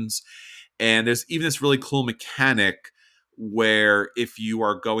potions. And there's even this really cool mechanic where if you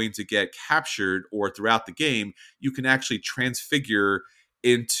are going to get captured or throughout the game, you can actually transfigure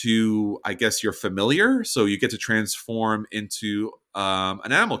into, I guess, your familiar. So you get to transform into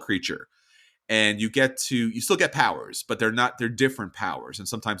an animal creature. And you still get powers, but they're different powers and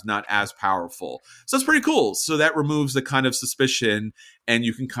sometimes not as powerful. So it's pretty cool. So that removes the kind of suspicion and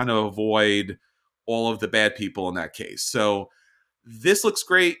you can kind of avoid all of the bad people in that case. So this looks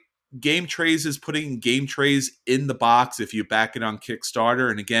great. Game Trays is putting Game Trays in the box if you back it on Kickstarter.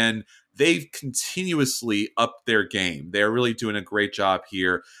 And again, they've continuously upped their game. They're really doing a great job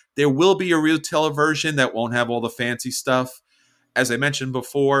here. There will be a retail version that won't have all the fancy stuff. As I mentioned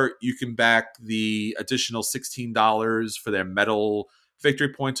before, you can back the additional $16 for their metal victory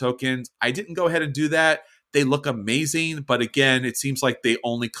point tokens. I didn't go ahead and do that. They look amazing, but again, it seems like they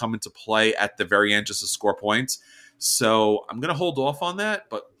only come into play at the very end just to score points. So I'm going to hold off on that,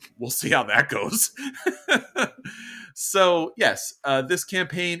 but we'll see how that goes. So yes, this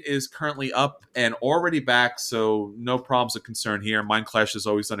campaign is currently up and already back, so no problems of concern here. Mind Clash has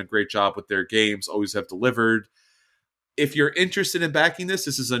always done a great job with their games, always have delivered. If you're interested in backing this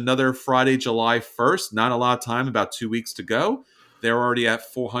is another Friday, July 1st. Not a lot of time, about 2 weeks to go. They're already at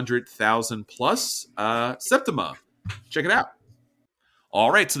 400,000 plus. Septima. Check it out.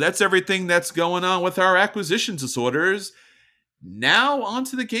 All right, so that's everything that's going on with our acquisition disorders. Now on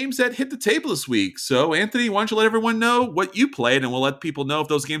to the games that hit the table this week. So, Anthony, why don't you let everyone know what you played, and we'll let people know if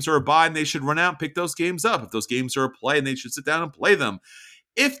those games are a buy and they should run out and pick those games up. If those games are a play and they should sit down and play them.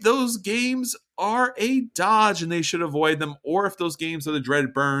 If those games are a dodge and they should avoid them, or if those games are the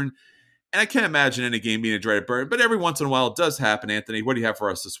dreaded burn. And I can't imagine any game being a dreaded burn, but every once in a while it does happen. Anthony, what do you have for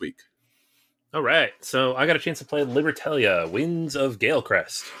us this week? All right, so I got a chance to play Libertalia, Winds of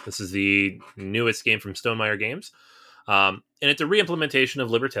Galecrest. This is the newest game from Stonemaier Games. And it's a re-implementation of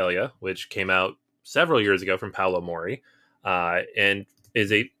Libertalia, which came out several years ago from Paolo Mori, and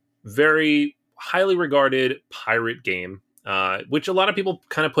is a very highly regarded pirate game, which a lot of people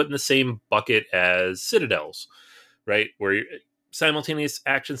kind of put in the same bucket as Citadels, right? Where simultaneous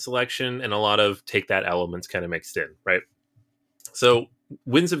action selection and a lot of take that elements kind of mixed in, right? So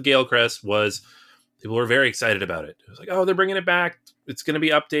Winds of Galecrest people were very excited about it. It was like, oh, they're bringing it back. It's going to be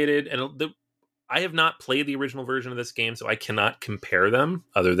updated. And I have not played the original version of this game, so I cannot compare them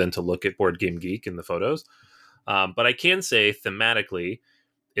other than to look at Board Game Geek and the photos. But I can say thematically,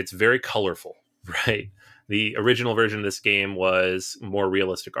 it's very colorful, right? The original version of this game was more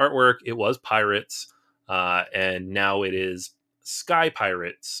realistic artwork. It was pirates, and now it is sky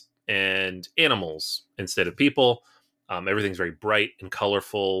pirates and animals instead of people. Everything's very bright and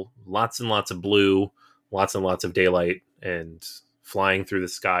colorful, lots and lots of blue, lots and lots of daylight, and flying through the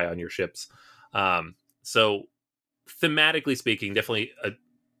sky on your ships. So thematically speaking, definitely a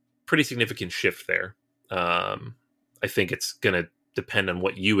pretty significant shift there. I think it's going to depend on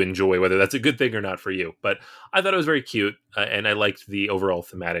what you enjoy, whether that's a good thing or not for you. But I thought it was very cute, and I liked the overall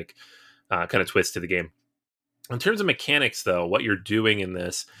thematic kind of twist to the game. In terms of mechanics, though, what you're doing in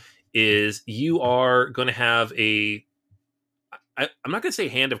this is you are going to have I'm not going to say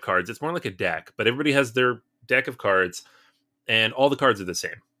hand of cards. It's more like a deck, but everybody has their deck of cards, and all the cards are the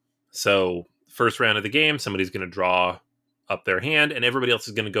same. So first round of the game, somebody's going to draw up their hand, and everybody else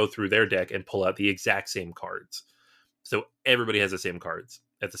is going to go through their deck and pull out the exact same cards. So everybody has the same cards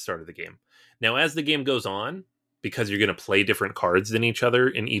at the start of the game. Now, as the game goes on, because you're going to play different cards than each other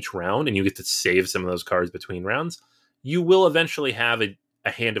in each round, and you get to save some of those cards between rounds, you will eventually have a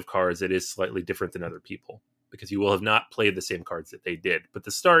hand of cards that is slightly different than other people, because you will have not played the same cards that they did. But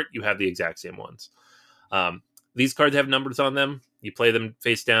to start, you have the exact same ones. These cards have numbers on them. You play them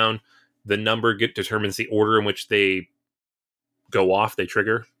face down. The number determines the order in which they go off, they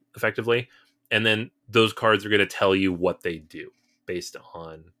trigger, effectively. And then those cards are going to tell you what they do based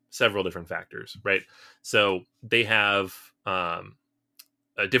on several different factors, right? So they have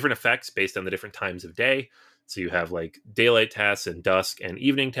different effects based on the different times of day. So you have like daylight tasks and dusk and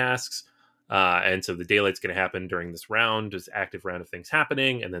evening tasks. And so the daylight's going to happen during this round, this active round of things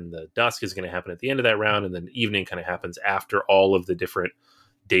happening. And then the dusk is going to happen at the end of that round. And then evening kind of happens after all of the different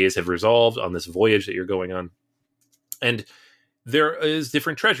days have resolved on this voyage that you're going on. And there is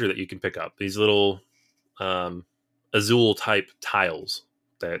different treasure that you can pick up. These little azul type tiles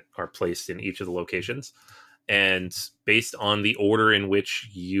that are placed in each of the locations. And based on the order in which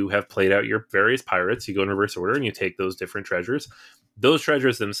you have played out your various pirates, you go in reverse order and you take those different treasures. Those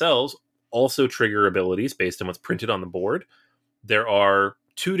treasures themselves also trigger abilities based on what's printed on the board. There are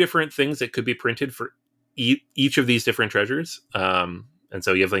 2 different things that could be printed for each of these different treasures. And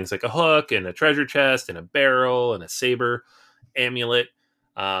so you have things like a hook and a treasure chest and a barrel and a saber amulet.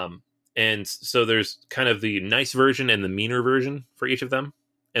 And so there's kind of the nice version and the meaner version for each of them.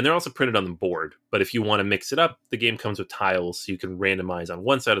 And they're also printed on the board. But if you want to mix it up, the game comes with tiles, so you can randomize on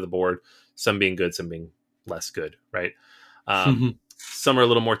one side of the board, some being good, some being less good, right? Some are a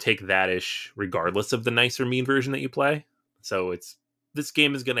little more take that-ish, regardless of the nice or mean version that you play. So this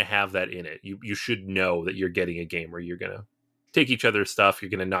game is going to have that in it. You should know that you're getting a game where you're going to take each other's stuff, you're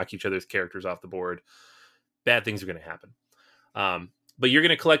going to knock each other's characters off the board. Bad things are going to happen. But you're going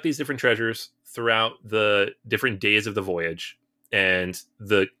to collect these different treasures throughout the different days of the voyage. And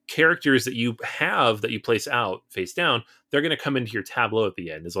the characters that you have that you place out face down, they're going to come into your tableau at the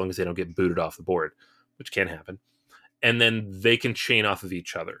end, as long as they don't get booted off the board, which can happen. And then they can chain off of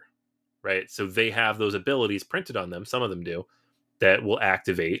each other, right? So they have those abilities printed on them, some of them do, that will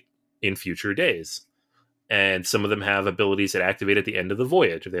activate in future days. And some of them have abilities that activate at the end of the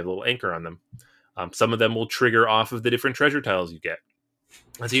voyage, if they have a little anchor on them. Some of them will trigger off of the different treasure tiles you get.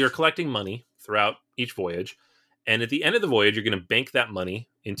 And so you're collecting money throughout each voyage. And at the end of the voyage, you're going to bank that money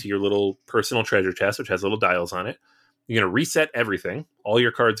into your little personal treasure chest, which has little dials on it. You're going to reset everything. All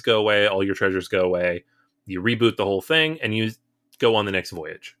your cards go away. All your treasures go away. You reboot the whole thing, and you go on the next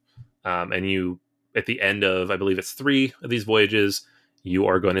voyage. And you, at the end of, I believe it's 3 of these voyages, you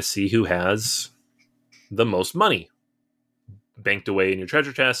are going to see who has the most money banked away in your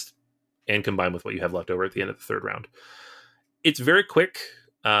treasure chest and combined with what you have left over at the end of the 3rd round. It's very quick.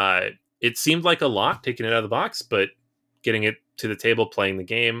 It seemed like a lot taking it out of the box, but getting it to the table, playing the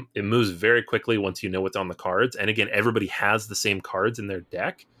game, it moves very quickly once you know what's on the cards. And again, everybody has the same cards in their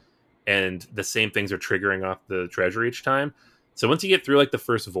deck, and the same things are triggering off the treasure each time. So once you get through like the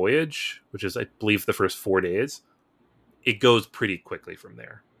first voyage, which is, I believe, the first 4 days, it goes pretty quickly from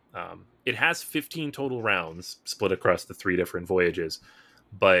there. It has 15 total rounds split across the 3 different voyages,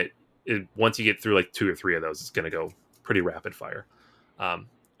 but once you get through like 2 or 3 of those, it's going to go pretty rapid fire.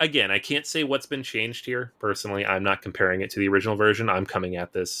 Again, I can't say what's been changed here. Personally, I'm not comparing it to the original version. I'm coming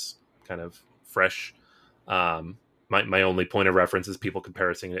at this kind of fresh. My only point of reference is people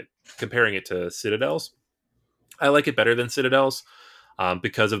comparing it to Citadels. I like it better than Citadels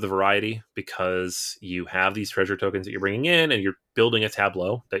because of the variety, because you have these treasure tokens that you're bringing in, and you're building a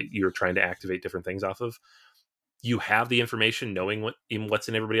tableau that you're trying to activate different things off of. You have the information, knowing what's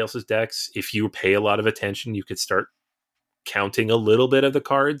in everybody else's decks. If you pay a lot of attention, you could start counting a little bit of the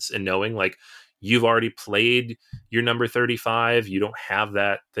cards and knowing, like, you've already played your number 35. You don't have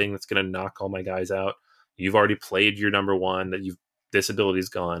that thing that's going to knock all my guys out. You've already played your number 1 this ability's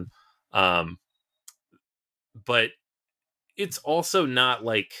gone. But it's also not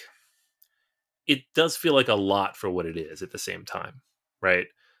like, it does feel like a lot for what it is at the same time. Right.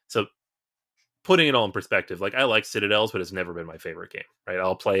 So putting it all in perspective, like, I like Citadels, but it's never been my favorite game, right?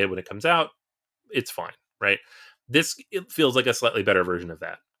 I'll play it when it comes out. It's fine. Right. It feels like a slightly better version of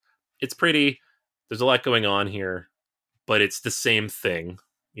that. It's pretty. There's a lot going on here, but it's the same thing,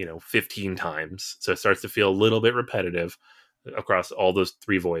 15 times. So it starts to feel a little bit repetitive across all those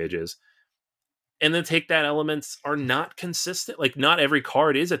 3 voyages. And the take that elements are not consistent. Like, not every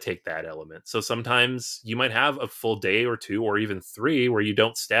card is a take that element. So sometimes you might have a full day or 2 or even 3 where you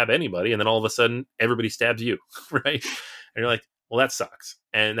don't stab anybody, and then all of a sudden everybody stabs you, right? And you're like, well, that sucks.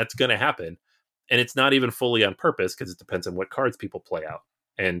 And that's going to happen. And it's not even fully on purpose, because it depends on what cards people play out,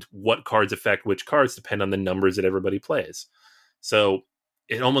 and what cards affect which cards depend on the numbers that everybody plays. So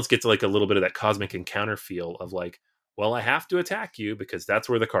it almost gets like a little bit of that cosmic encounter feel of like, well, I have to attack you because that's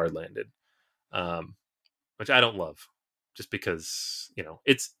where the card landed. Which I don't love, just because,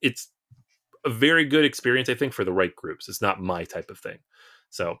 it's a very good experience, I think, for the right groups. It's not my type of thing.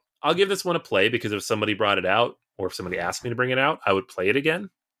 So I'll give this one a play, because if somebody brought it out, or if somebody asked me to bring it out, I would play it again.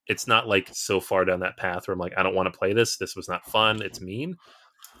 It's not like so far down that path where I'm like, I don't want to play this. This was not fun. It's mean.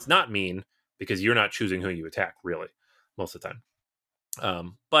 It's not mean, because you're not choosing who you attack, really, most of the time.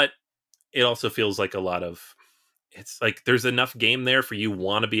 But it also feels like it's like there's enough game there for you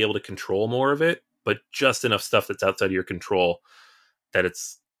want to be able to control more of it, but just enough stuff that's outside of your control that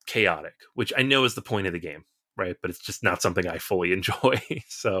it's chaotic, which I know is the point of the game, right? But it's just not something I fully enjoy.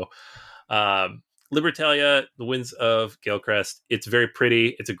 So, Libertalia, The Winds of Galecrest. It's very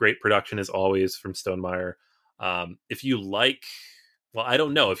pretty. It's a great production, as always, from Stonemaier. If you like, well, I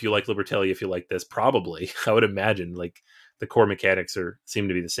don't know if you like Libertalia, if you like this, probably. I would imagine, like, the core mechanics seem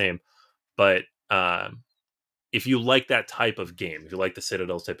to be the same. But if you like that type of game, if you like the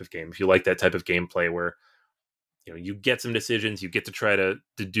Citadels type of game, if you like that type of gameplay where, you get some decisions, you get to try to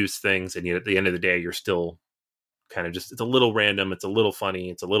deduce things, and yet at the end of the day, you're still kind of just, it's a little random, it's a little funny,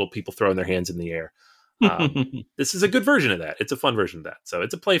 it's a little people throwing their hands in the air. This is a good version of that. It's a fun version of that. So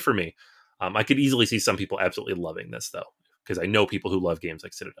it's a play for me. I could easily see some people absolutely loving this, though, because I know people who love games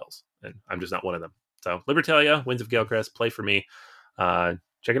like Citadels, and I'm just not one of them. So Libertalia, Winds of Galecrest, play for me.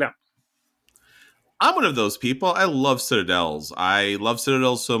 Check it out. I'm one of those people. I love Citadels. I love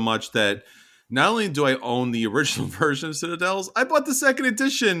Citadels so much that not only do I own the original version of Citadels, I bought the second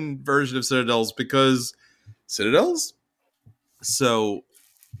edition version of Citadels because Citadels? So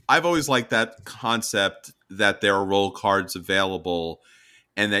I've always liked that concept that there are role cards available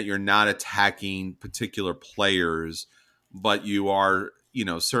and that you're not attacking particular players, but you are,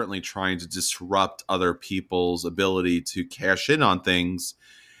 certainly trying to disrupt other people's ability to cash in on things.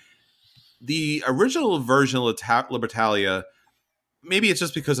 The original version of Libertalia, maybe it's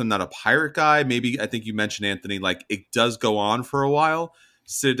just because I'm not a pirate guy. Maybe I think you mentioned, Anthony, like it does go on for a while.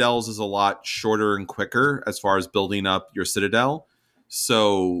 Citadels is a lot shorter and quicker as far as building up your Citadel.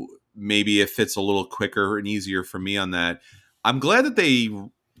 So maybe it fits a little quicker and easier for me on that. I'm glad that they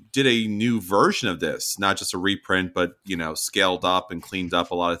did a new version of this, not just a reprint, but, scaled up and cleaned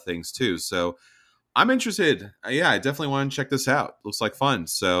up a lot of things too. So I'm interested. Yeah, I definitely want to check this out. Looks like fun.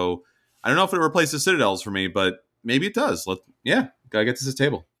 So I don't know if it replaces Citadels for me, but maybe it does. Gotta get to the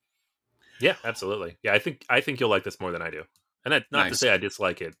table. Yeah, absolutely. Yeah, I think you'll like this more than I do. And not Nice. to say I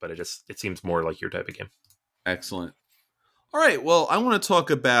dislike it, but it seems more like your type of game. Excellent. All right. Well, I want to talk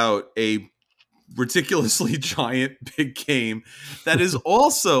about a ridiculously giant big game that is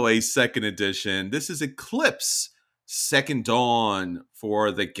also a second edition. This is Eclipse Second Dawn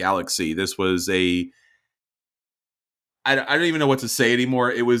for the Galaxy. This was I don't even know what to say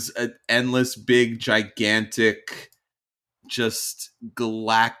anymore. It was an endless, big, gigantic, just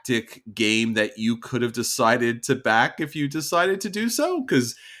galactic game that you could have decided to back if you decided to do so.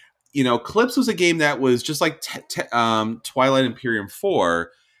 Because, Eclipse was a game that was just like Twilight Imperium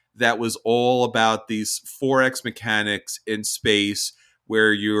 4, that was all about these 4X mechanics in space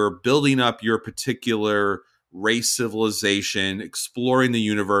where you're building up your particular race civilization, exploring the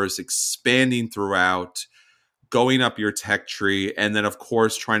universe, expanding throughout, going up your tech tree, and then, of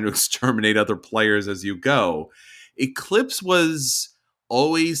course, trying to exterminate other players as you go. Eclipse was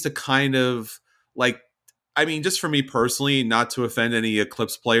always the kind of, just for me personally, not to offend any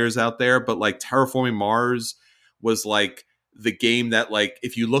Eclipse players out there, but like Terraforming Mars was like the game that, like,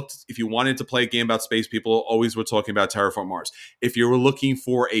 if you wanted to play a game about space, people always were talking about Terraform Mars. If you were looking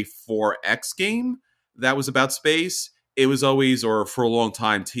for a 4X game that was about space, it was always, or for a long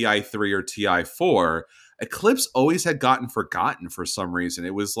time, TI3 or TI4. Eclipse always had gotten forgotten for some reason.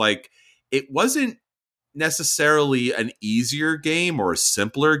 It was like, it wasn't necessarily an easier game or a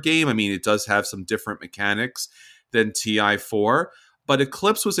simpler game. I mean, it does have some different mechanics than TI4, but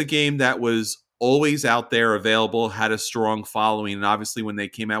Eclipse was a game that was always out there, available, had a strong following, and obviously when they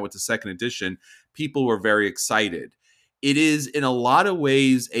came out with the second edition, people were very excited. It is, in a lot of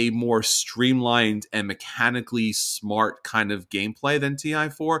ways, a more streamlined and mechanically smart kind of gameplay than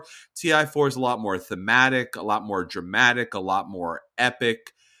TI4. TI4 is a lot more thematic, a lot more dramatic, a lot more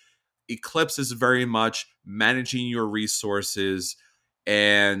epic. Eclipse is very much managing your resources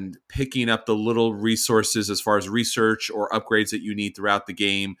and picking up the little resources as far as research or upgrades that you need throughout the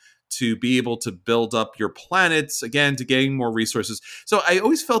game to be able to build up your planets, again, to gain more resources. So I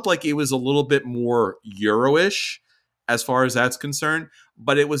always felt like it was a little bit more Euro-ish as far as that's concerned,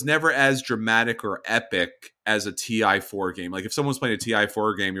 but it was never as dramatic or epic as a TI4 game. Like if someone's playing a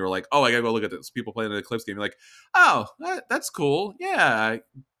TI4 game, you were like, oh, I gotta go look at this. People playing an Eclipse game, you're like, oh, that's cool. Yeah,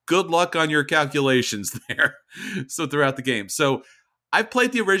 good luck on your calculations there. So throughout the game. So I've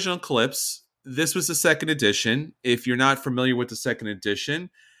played the original Eclipse. This was the second edition. If you're not familiar with the second edition,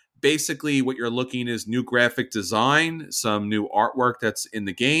 basically what you're looking is new graphic design, some new artwork that's in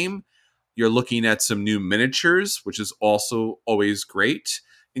the game. You're looking at some new miniatures, which is also always great,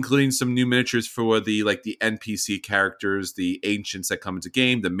 including some new miniatures for the NPC characters, the ancients that come into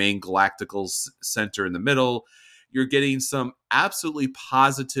game, the main galactical center in the middle. You're getting some absolutely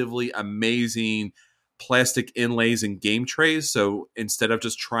positively amazing plastic inlays and game trays. So instead of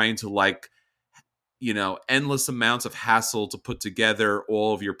just trying to endless amounts of hassle to put together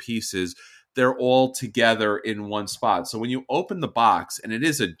all of your pieces, they're all together in one spot. So when you open the box, and it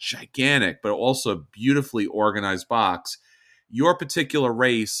is a gigantic but also beautifully organized box, your particular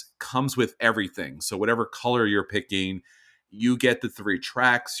race comes with everything. So whatever color you're picking, you get the 3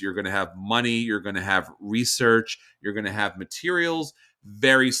 tracks. You're going to have money. You're going to have research. You're going to have materials.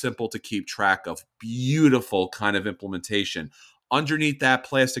 Very simple to keep track of. Beautiful kind of implementation. Underneath that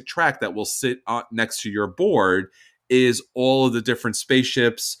plastic track that will sit next to your board is all of the different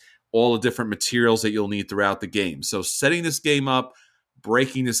spaceships, all the different materials that you'll need throughout the game. So setting this game up,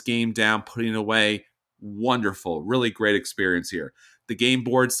 breaking this game down, putting it away, wonderful. Really great experience here. The game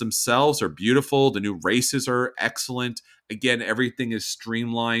boards themselves are beautiful. The new races are excellent. Again, everything is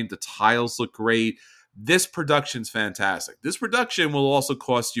streamlined. The tiles look great. This production's fantastic. This production will also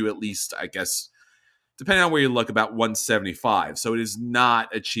cost you at least, I guess, depending on where you look, about $175. So it is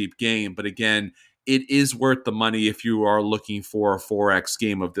not a cheap game. But again, it is worth the money if you are looking for a 4X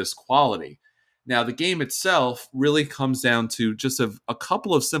game of this quality. Now, the game itself really comes down to just a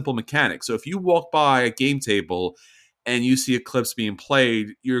couple of simple mechanics. So if you walk by a game table and you see Eclipse being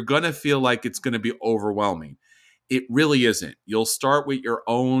played, you're going to feel like it's going to be overwhelming. It really isn't. You'll start with your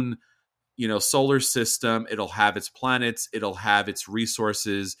own, solar system. It'll have its planets. It'll have its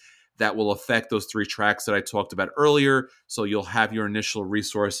resources that will affect those 3 tracks that I talked about earlier. So you'll have your initial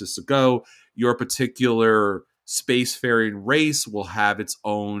resources to go. Your particular spacefaring race will have its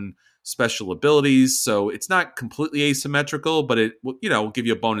own special abilities. So it's not completely asymmetrical, but it will give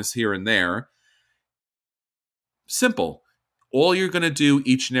you a bonus here and there. Simple. All you're going to do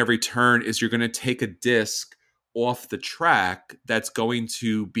each and every turn is you're going to take a disc off the track that's going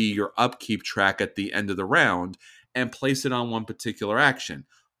to be your upkeep track at the end of the round and place it on one particular action.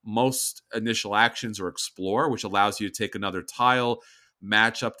 Most initial actions are explore, which allows you to take another tile,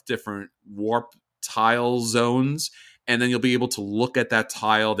 match up different warp tile zones, and then you'll be able to look at that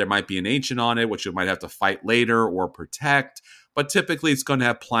tile. There might be an ancient on it, which you might have to fight later or protect, but typically it's going to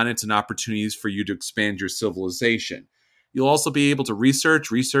have planets and opportunities for you to expand your civilization. You'll also be able to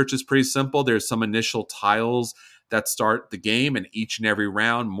research. Research is pretty simple. There's some initial tiles that start the game, and each and every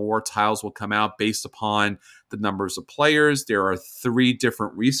round, more tiles will come out based upon the numbers of players. There are 3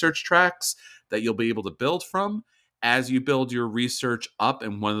 different research tracks that you'll be able to build from. As you build your research up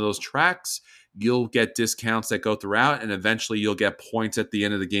in one of those tracks, you'll get discounts that go throughout, and eventually you'll get points at the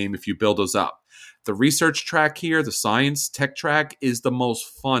end of the game if you build those up. The research track here, the science tech track, is the most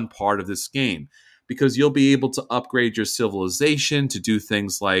fun part of this game because you'll be able to upgrade your civilization to do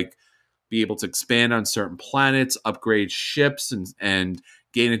things like be able to expand on certain planets, upgrade ships, and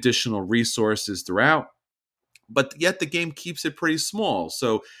gain additional resources throughout. But yet the game keeps it pretty small.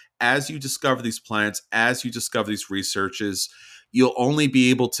 So as you discover these planets, as you discover these researches, you'll only be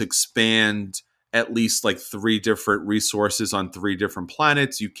able to expand at least like 3 different resources on 3 different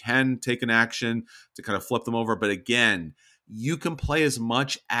planets. You can take an action to kind of flip them over. But again, you can play as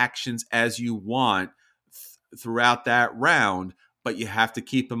much actions as you want throughout that round. But you have to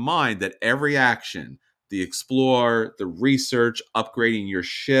keep in mind that every action, the explore, the research, upgrading your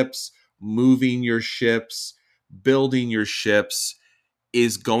ships, moving your ships, building your ships,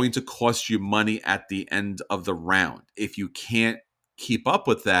 is going to cost you money at the end of the round. If you can't keep up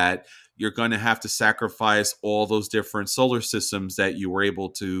with that, you're going to have to sacrifice all those different solar systems that you were able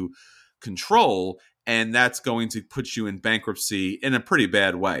to control, and that's going to put you in bankruptcy in a pretty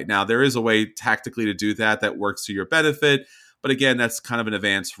bad way. Now, there is a way tactically to do that works to your benefit, but again, that's kind of an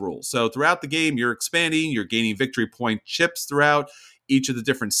advanced rule. So throughout the game, you're expanding, you're gaining victory point chips throughout. Each of the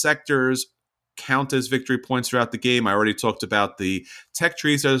different sectors count as victory points throughout the game. I already talked about the tech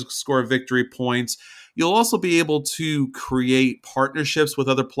trees that score victory points. You'll also be able to create partnerships with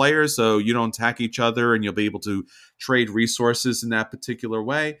other players so you don't attack each other, and you'll be able to trade resources in that particular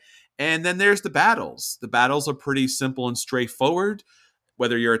way. And then there's the battles. The battles are pretty simple and straightforward.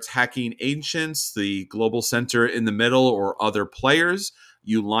 Whether you're attacking ancients, the global center in the middle, or other players,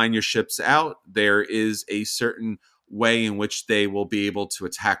 you line your ships out. There is a certain way in which they will be able to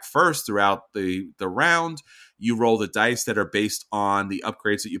attack first throughout the round. You roll the dice that are based on the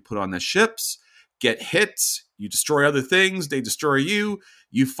upgrades that you put on the ships. Get hits, you destroy other things, they destroy you.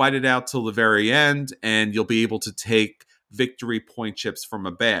 You fight it out till the very end, and you'll be able to take victory point chips from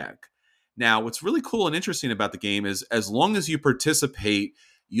a bag. Now, what's really cool and interesting about the game is as long as you participate,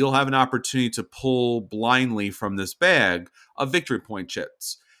 you'll have an opportunity to pull blindly from this bag of victory point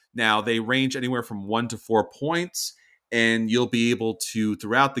chips. Now, they range anywhere from 1 to 4 points, and you'll be able to,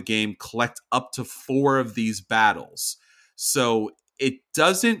 throughout the game, collect up to 4 of these battles. So it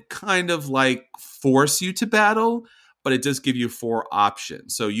doesn't kind of like force you to battle, but it does give you 4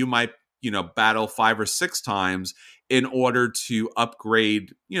 options. So you might, battle 5 or 6 times in order to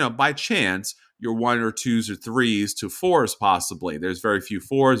upgrade, by chance, your 1 or 2s or 3s to 4s possibly. There's very few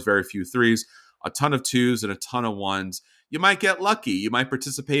 4s, very few 3s, a ton of 2s and a ton of 1s. You might get lucky. You might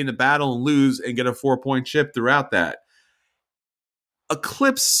participate in a battle and lose and get a 4-point chip throughout that.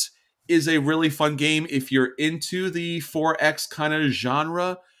 Eclipse is a really fun game if you're into the 4X kind of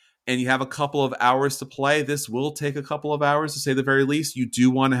genre and you have a couple of hours to play. This will take a couple of hours, to say the very least. You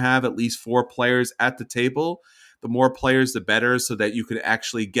do want to have at least 4 players at the table. The more players, the better, so that you could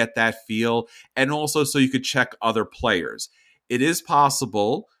actually get that feel, and also so you could check other players. It is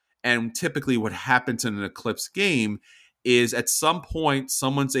possible, And typically what happens in an Eclipse game is at some point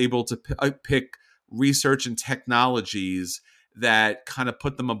someone's able to pick research and technologies that kind of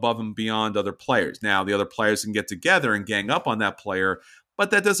put them above and beyond other players. Now, the other players can get together and gang up on that player,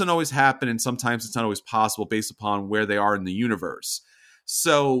 but that doesn't always happen, and sometimes it's not always possible based upon where they are in the universe.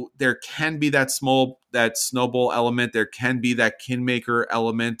 So there can be that snowball element. There can be that kingmaker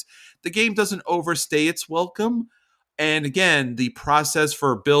element. The game doesn't overstay its welcome. And again, the process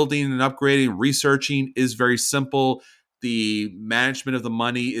for building and upgrading, researching is very simple. The management of the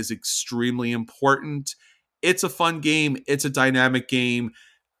money is extremely important. It's a fun game. It's a dynamic game.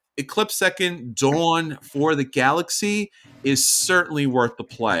 Eclipse Second Dawn for the Galaxy is certainly worth the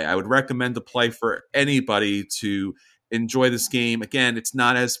play. I would recommend the play for anybody to enjoy this game. Again, it's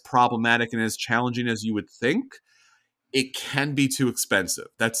not as problematic and as challenging as you would think. It can be too expensive.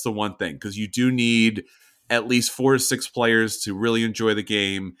 That's the one thing, because you do need at least 4 to 6 players to really enjoy the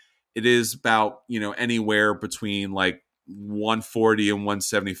game. It is about, anywhere between like 140 and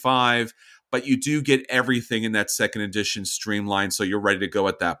 175, but you do get everything in that second edition streamlined, so you're ready to go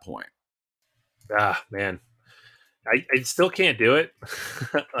at that point. Ah, man. I still can't do it.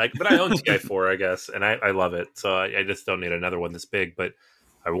 But I own TI4, I guess, and I love it. So I just don't need another one this big, but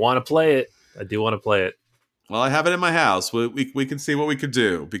I want to play it. I do want to play it. Well, I have it in my house. We can see what we could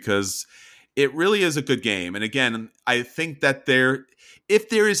do, because it really is a good game. And again, I think that if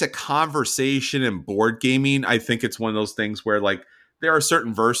there is a conversation in board gaming, I think it's one of those things where like there are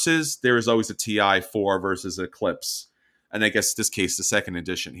certain verses. There is always a TI4 versus Eclipse. And I guess in this case, the second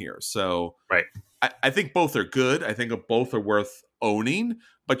edition here. So right. I think both are good. I think both are worth owning,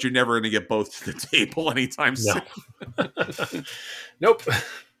 but you're never going to get both to the table anytime soon. Nope.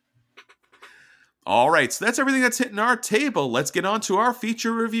 All right, so that's everything that's hitting our table. Let's get on to our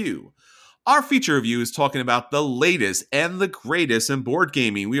feature review. Our feature review is talking about the latest and the greatest in board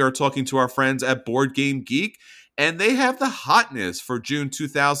gaming. We are talking to our friends at Board Game Geek, and they have the Hotness for June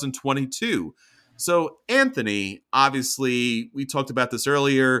 2022. So, Anthony, obviously, we talked about this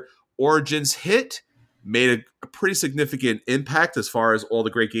earlier. Origins hit, made a pretty significant impact as far as all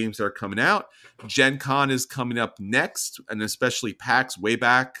the great games that are coming out. Gen Con is coming up next, and especially PAX way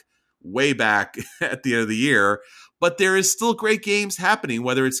back at the end of the year. But there is still great games happening,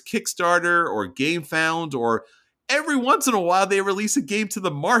 whether it's Kickstarter or GameFound, or every once in a while they release a game to the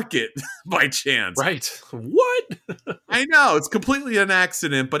market by chance. Right. What? I know, it's completely an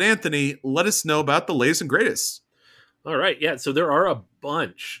accident. But Anthony, let us know about the latest and greatest. All right. Yeah. So there are a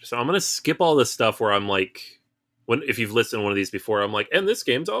bunch. So I'm going to skip all this stuff where I'm like, if you've listened to one of these before, I'm like, and this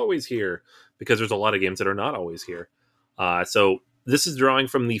game's always here, because there's a lot of games that are not always here. So this is drawing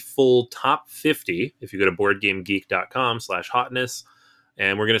from the full top 50. If you go to boardgamegeek.com/hotness,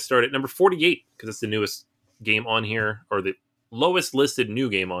 and we're going to start at number 48, because it's the newest game on here, or the lowest listed new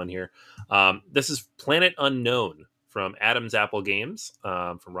game on here. This is Planet Unknown from Adam's Apple Games,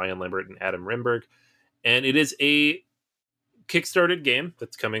 from Ryan Lambert and Adam Rimberg. And it is a Kickstarted game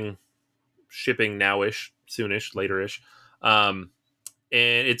that's shipping now-ish, soonish, later-ish. And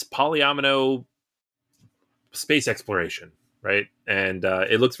it's polyomino space exploration, right? And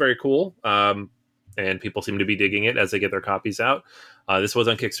it looks very cool. And people seem to be digging it as they get their copies out. This was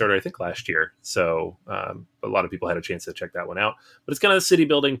on Kickstarter, I think, last year. So a lot of people had a chance to check that one out. But it's kind of a city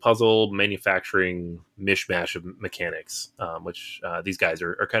building, puzzle, manufacturing mishmash of mechanics, which these guys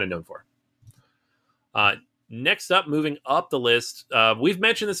are kind of known for. Next up, moving up the list, we've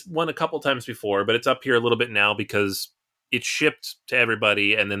mentioned this one a couple times before, but it's up here a little bit now because it's shipped to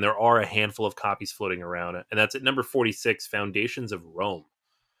everybody, and then there are a handful of copies floating around it. And that's at number 46, Foundations of Rome.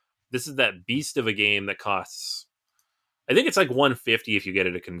 This is that beast of a game that costs, I think it's like $150 if you get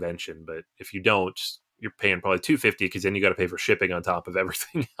it at a convention, but if you don't, you're paying probably $250, because then you got to pay for shipping on top of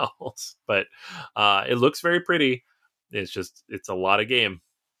everything else. But it looks very pretty. It's a lot of game.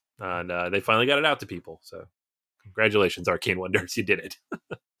 And they finally got it out to people. So congratulations, Arcane Wonders. You did it.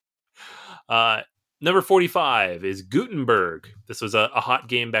 Number 45 is Gutenberg. This was a hot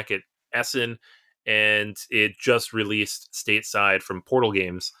game back at Essen, and it just released stateside from Portal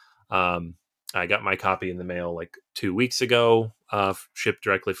Games. I got my copy in the mail like 2 weeks ago, shipped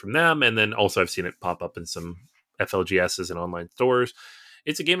directly from them. And then also I've seen it pop up in some FLGSs and online stores.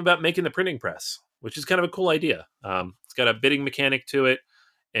 It's a game about making the printing press, which is kind of a cool idea. It's got a bidding mechanic to it.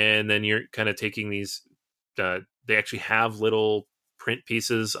 And then you're kind of taking these, they actually have little print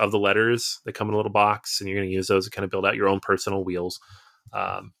pieces of the letters that come in a little box, and you're going to use those to kind of build out your own personal wheels.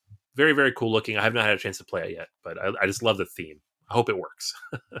 Very, very cool looking. I have not had a chance to play it yet, but I just love the theme. I hope it works.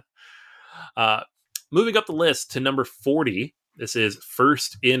 Moving up the list to number 40, this is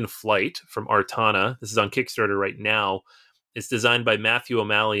First in Flight from Artana. This is on Kickstarter right now. It's designed by Matthew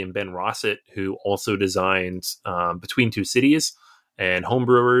O'Malley and Ben Rossett, who also designed Between Two Cities and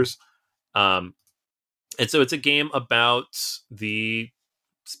Homebrewers. And so it's a game about the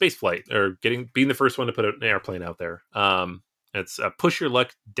space flight or being the first one to put an airplane out there. It's a push your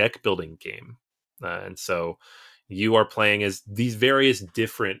luck deck building game. And so you are playing as these various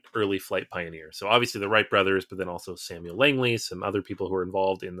different early flight pioneers. So obviously the Wright brothers, but then also Samuel Langley, some other people who are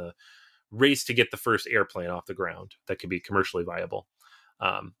involved in the race to get the first airplane off the ground that could be commercially viable.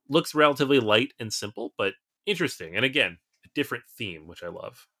 Looks relatively light and simple, but interesting. And again, a different theme, which I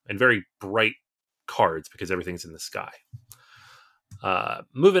love, and very bright cards because everything's in the sky.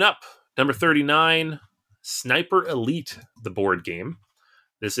 Moving up, number 39, Sniper Elite, the board game.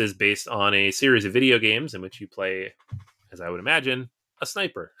 This is based on a series of video games in which you play, as I would imagine, a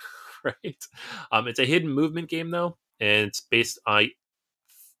sniper, right? It's a hidden movement game, though, and it's based on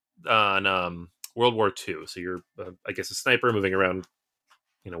World War II. So you're, I guess, a sniper moving around,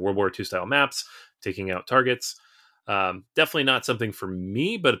 World War II style maps, taking out targets. Definitely not something for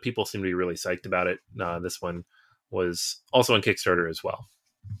me, but people seem to be really psyched about it. This one was also on Kickstarter as well.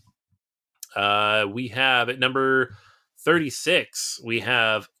 We have at number 36, we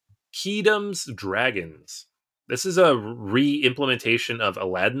have Kingdom's Dragons. This is a re-implementation of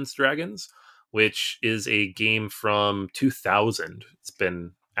Aladdin's Dragons, which is a game from 2000. It's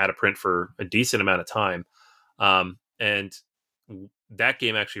been out of print for a decent amount of time. And that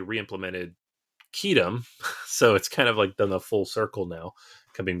game actually re-implemented Kingdom. So it's kind of like done a full circle now,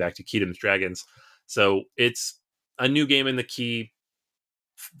 coming back to Kingdom's Dragons. So it's a new game in the Key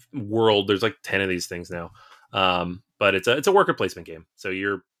world. There's like 10 of these things now. But it's a worker placement game. So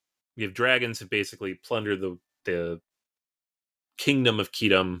you have dragons who basically plunder the kingdom of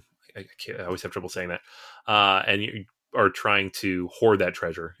Kingdom. I always have trouble saying that. And you are trying to hoard that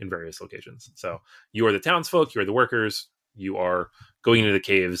treasure in various locations. So you are the townsfolk, you are the workers, you are going into the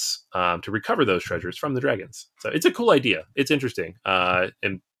caves to recover those treasures from the dragons. So it's a cool idea. It's interesting.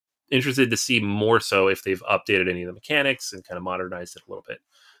 And interested to see more so if they've updated any of the mechanics and kind of modernized it a little bit,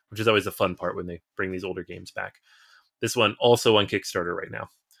 which is always the fun part when they bring these older games back. This one also on Kickstarter right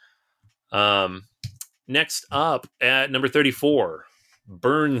now. Next up at number 34,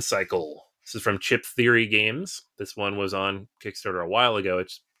 Burn Cycle. This is from Chip Theory Games. This one was on Kickstarter a while ago.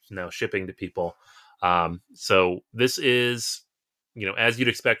 It's now shipping to people. So this is, as you'd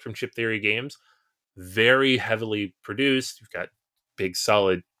expect from Chip Theory Games, very heavily produced. You've got big,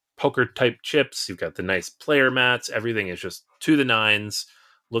 solid poker type chips. You've got the nice player mats. Everything is just to the nines.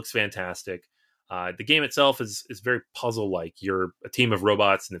 Looks fantastic. The game itself is very puzzle-like. You're a team of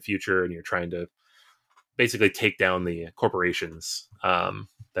robots in the future, and you're trying to basically take down the corporations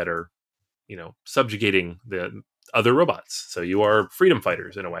that are, subjugating the other robots. So you are freedom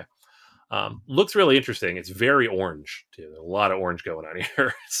fighters in a way. Looks really interesting. It's very orange too. There's a lot of orange going on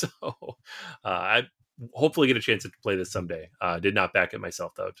here. So I hopefully get a chance to play this someday. Did not back it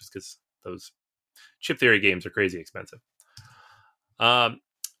myself though, just because those Chip Theory games are crazy expensive.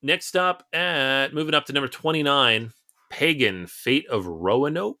 Next up, moving up to number 29, Pagan, Fate of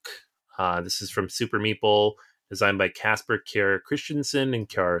Roanoke. This is from Super Meeple, designed by Casper Kjær Christensen and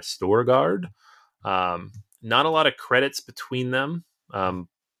Kjær Storgard. Not a lot of credits between them.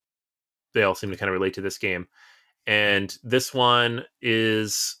 They all seem to kind of relate to this game. And this one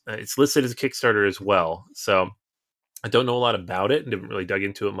is, it's listed as a Kickstarter as well. So I don't know a lot about it and didn't really dug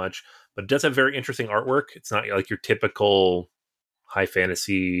into it much, but it does have very interesting artwork. It's not like your typical high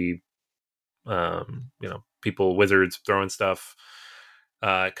fantasy, people, wizards throwing stuff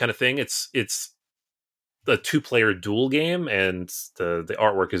kind of thing. It's a 2-player duel game, and the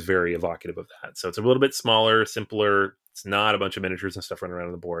artwork is very evocative of that. So it's a little bit smaller, simpler. It's not a bunch of miniatures and stuff running around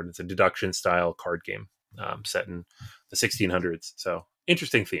on the board. It's a deduction style card game set in the 1600s. So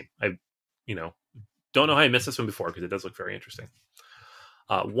interesting theme. I, don't know how I missed this one before because it does look very interesting.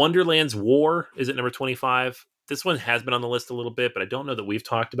 Wonderland's War is at number 25. This one has been on the list a little bit, but I don't know that we've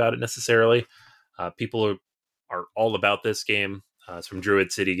talked about it necessarily. People are all about this game. It's from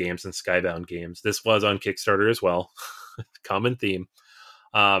Druid City Games and Skybound Games. This was on Kickstarter as well. Common theme.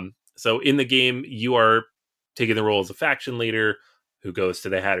 So in the game, you are taking the role as a faction leader who goes to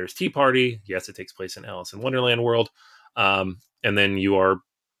the Hatter's Tea Party. Yes, it takes place in Alice in Wonderland world. And then you are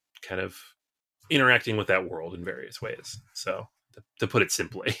kind of interacting with that world in various ways. So to put it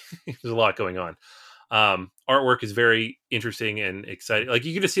simply, there's a lot going on. Artwork is very interesting and exciting. Like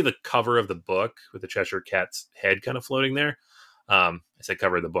you can just see the cover of the book with the Cheshire Cat's head kind of floating there. I said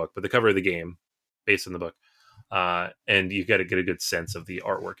cover of the book, but the cover of the game based on the book. And you got to get a good sense of the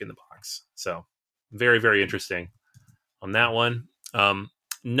artwork in the box. So very, very interesting on that one.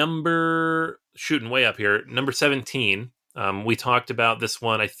 Shooting way up here, number 17, We talked about this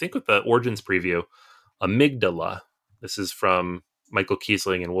one, I think, with the Origins preview, Amygdala. This is from Michael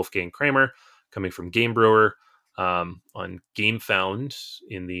Kiesling and Wolfgang Kramer, coming from Game Brewer on GameFound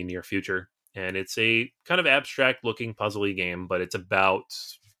in the near future. And it's a kind of abstract-looking puzzly game, but it's about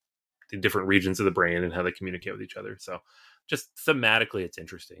the different regions of the brain and how they communicate with each other. So just thematically, it's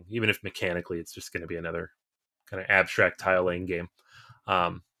interesting, even if mechanically it's just going to be another kind of abstract tile laying game.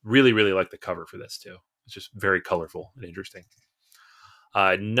 Really, really like the cover for this too. It's just very colorful and interesting.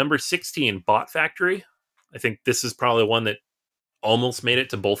 Number 16, Bot Factory. I think this is probably one that almost made it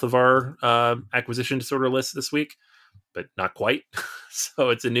to both of our acquisition disorder lists this week, but not quite. So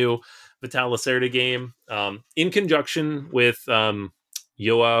it's a new Vital Lacerda game in conjunction with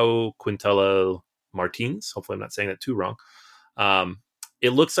Joao Quintela Martins. Hopefully I'm not saying that too wrong. It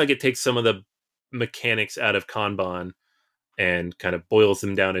looks like it takes some of the mechanics out of Kanban and kind of boils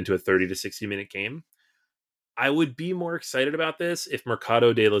them down into a 30 to 60 minute game. I would be more excited about this if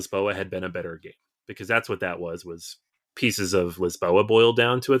Mercado de Lisboa had been a better game, because that's what that was pieces of Lisboa boiled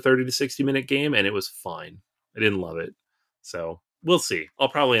down to a 30 to 60 minute game, and it was fine. I didn't love it. So we'll see. I'll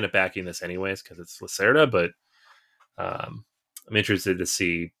probably end up backing this anyways because it's Lacerda, but I'm interested to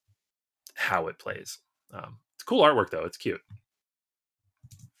see how it plays. It's cool artwork, though. It's cute.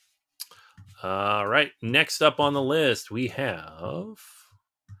 All right. Next up on the list, we have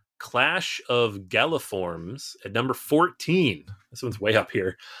Clash of Galliforms at number 14. This one's way up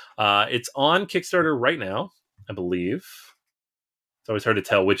here. It's on Kickstarter right now, I believe. It's always hard to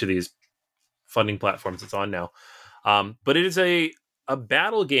tell which of these funding platforms it's on now. But it is a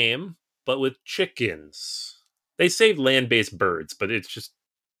battle game, but with chickens. They say land-based birds, but it's just,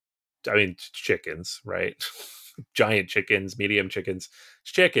 chickens, right? Giant chickens, medium chickens,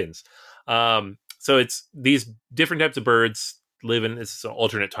 chickens. So it's these different types of birds live in this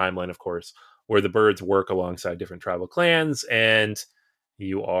alternate timeline, of course, where the birds work alongside different tribal clans, and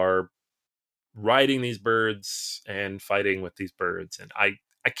you are riding these birds and fighting with these birds. And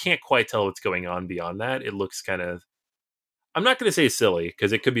I can't quite tell what's going on beyond that. It looks kind of, I'm not going to say silly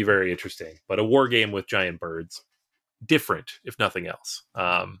because it could be very interesting, but a war game with giant birds, different if nothing else.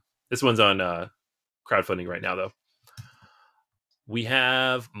 This one's on crowdfunding right now, though. We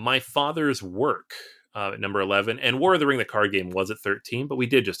have My Father's Work at number 11, and War of the Ring, the card game, was at 13, but we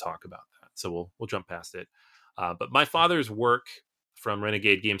did just talk about that, so we'll jump past it. But My Father's Work from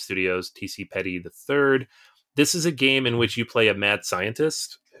Renegade Game Studios, TC Petty III. This is a game in which you play a mad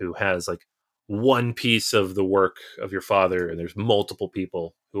scientist who has like one piece of the work of your father, and there's multiple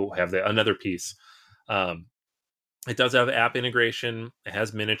people who have another piece. It does have app integration. It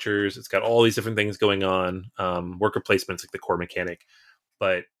has miniatures. It's got all these different things going on. Worker placement's like the core mechanic,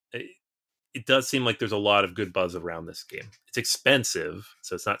 but it does seem like there's a lot of good buzz around this game. It's expensive,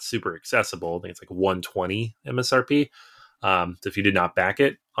 so it's not super accessible. I think it's like $120 MSRP. So if you did not back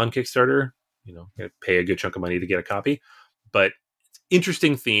it on Kickstarter, you pay a good chunk of money to get a copy. But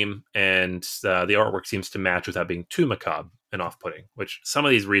interesting theme, and the artwork seems to match without being too macabre and off-putting, which some of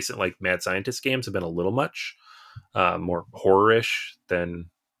these recent like Mad Scientist games have been a little much. More horror-ish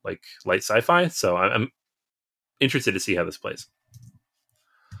than like light sci-fi. So I'm interested to see how this plays.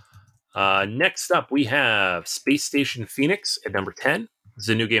 Next up, we have Space Station Phoenix at number 10. This is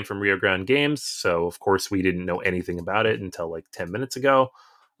a new game from Rio Grande Games. So, of course, we didn't know anything about it until like 10 minutes ago.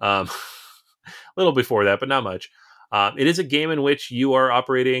 A little before that, but not much. It is a game in which you are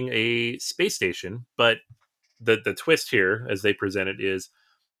operating a space station, but the twist here, as they present it, is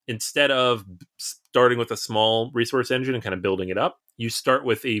instead of starting with a small resource engine and kind of building it up, you start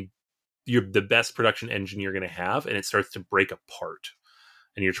with the best production engine you're going to have, and it starts to break apart.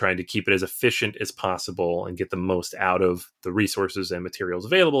 And you're trying to keep it as efficient as possible and get the most out of the resources and materials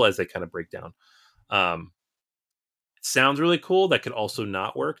available as they kind of break down. It sounds really cool. That could also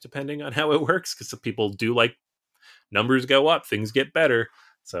not work depending on how it works, because some people do like numbers go up, things get better.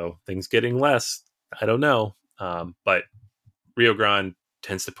 So things getting less, I don't know. But Rio Grande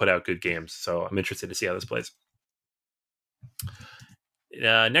tends to put out good games, so I'm interested to see how this plays.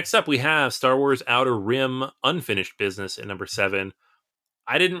 Next up, we have Star Wars Outer Rim Unfinished Business at number 7.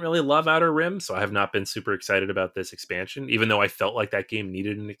 I didn't really love Outer Rim, so I have not been super excited about this expansion, even though I felt like that game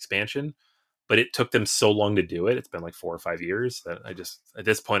needed an expansion. But it took them so long to do it. It's been like 4 or 5 years that I just, at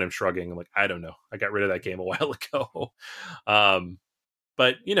this point, I'm shrugging. I'm like, I don't know. I got rid of that game a while ago.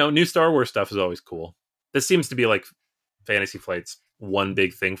 But, new Star Wars stuff is always cool. This seems to be like Fantasy Flight's one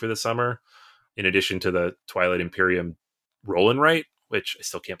big thing for the summer, in addition to the Twilight Imperium roll and write, which I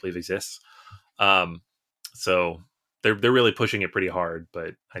still can't believe exists. So they're really pushing it pretty hard,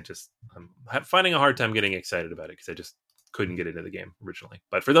 but I'm finding a hard time getting excited about it because couldn't get into the game originally.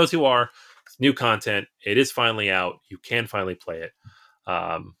 But for those who are, it's new content. It is finally out. You can finally play it.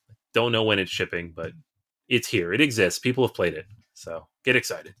 Don't know when it's shipping, but it's here. It exists. People have played it. So get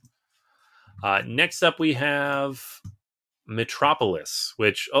excited. Next up, we have Metropolis,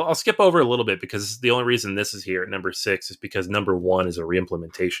 which I'll skip over a little bit because the only reason this is here at number 6 is because number 1 is a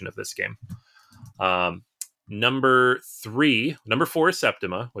reimplementation of this game. Number 4 is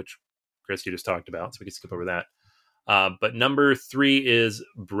Septima, which Chris, you just talked about, so we can skip over that. But number 3 is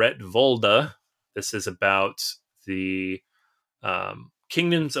Brett Volda. This is about the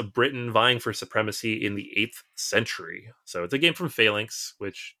kingdoms of Britain vying for supremacy in the 8th century. So it's a game from Phalanx,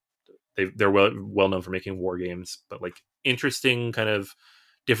 which they're well known for making war games, but like interesting kind of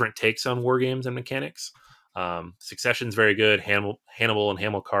different takes on war games and mechanics. Succession's very good. Hannibal and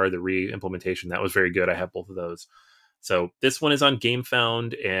Hamilcar, the re-implementation, that was very good. I have both of those. So this one is on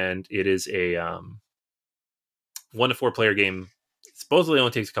GameFound, and it is a 1 to 4 player game. It supposedly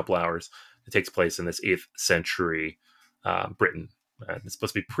only takes a couple hours. It takes place in this 8th century Britain. It's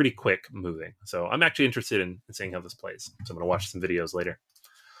supposed to be pretty quick moving. So I'm actually interested in seeing how this plays. So I'm going to watch some videos later.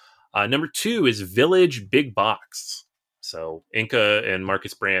 Number 2 is Village Big Box. So Inca and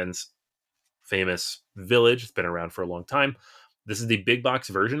Marcus Brand's famous Village. It's been around for a long time. This is the big box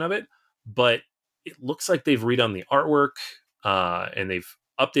version of it, but it looks like they've redone the artwork and they've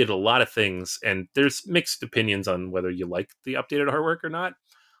updated a lot of things. And there's mixed opinions on whether you like the updated artwork or not.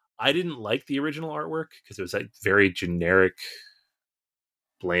 I didn't like the original artwork because it was like very generic,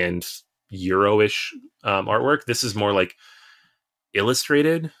 bland, Euro-ish artwork. This is more like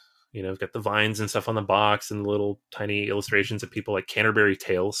illustrated. You know, it's got the vines and stuff on the box and little tiny illustrations of people like Canterbury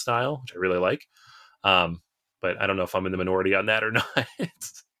Tales style, which I really like. But I don't know if I'm in the minority on that or not.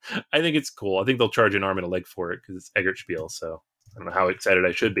 I think it's cool. I think they'll charge an arm and a leg for it because it's Eggert Spiel. So I don't know how excited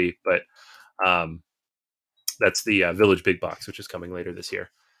I should be, but that's the Village Big Box, which is coming later this year.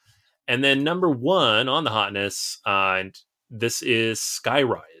 And then number 1 on the Hotness, and this is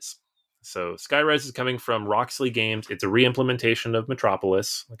Skyrise. So Skyrise is coming from Roxley Games. It's a re-implementation of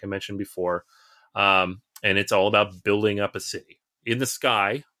Metropolis, like I mentioned before. And it's all about building up a city in the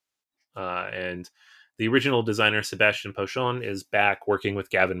sky. And the original designer, Sebastian Pochon, is back working with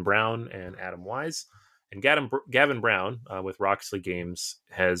Gavin Brown and Adam Wise. And Gavin Brown, with Roxley Games,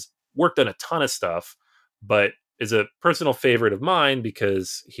 has worked on a ton of stuff, but is a personal favorite of mine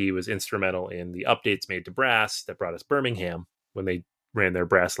because he was instrumental in the updates made to Brass that brought us Birmingham when they ran their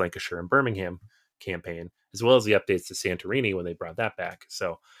Brass Lancashire and Birmingham campaign, as well as the updates to Santorini when they brought that back.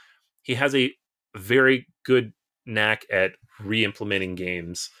 So he has a very good knack at re-implementing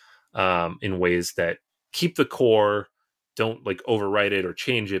games in ways that keep the core, don't like overwrite it or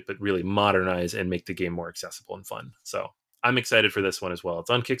change it, but really modernize and make the game more accessible and fun. So I'm excited for this one as well. It's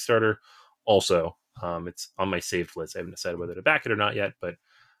on Kickstarter also. It's on my saved list. I haven't decided whether to back it or not yet, but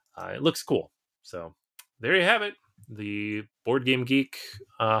it looks cool. So there you have it. The Board Game Geek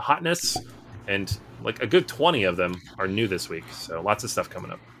Hotness, and like a good 20 of them are new this week. So lots of stuff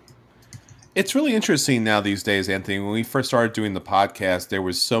coming up. It's really interesting now these days, Anthony. When we first started doing the podcast, there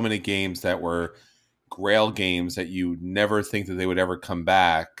was so many games that were Grail games that you never think that they would ever come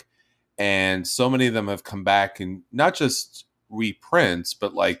back. And so many of them have come back, and not just reprints,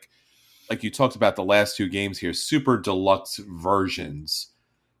 but like you talked about the last 2 games here, super deluxe versions.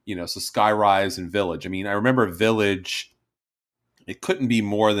 You know, so Skyrise and Village. I mean, I remember Village, it couldn't be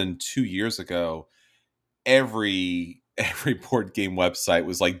more than 2 years ago. Every board game website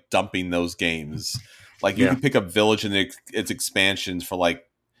was like dumping those games. Like you could pick up Village and its expansions for like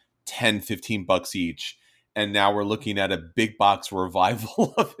 $10-15 each. And now we're looking at a big box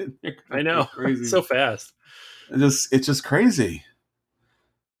revival of it. I know. Crazy. So fast. It's just crazy.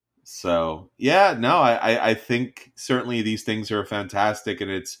 So yeah, no, I think certainly these things are fantastic,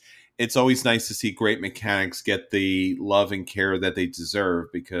 and it's always nice to see great mechanics get the love and care that they deserve,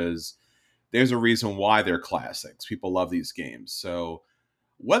 because there's a reason why they're classics. People love these games. So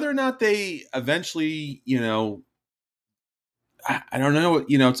whether or not they eventually, you know, I don't know,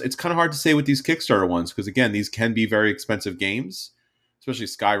 you know, it's kind of hard to say with these Kickstarter ones, because again, these can be very expensive games, especially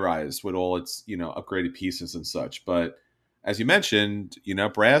Skyrise with all its, you know, upgraded pieces and such. But as you mentioned, you know,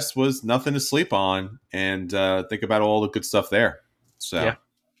 Brass was nothing to sleep on, and think about all the good stuff there. So, yeah,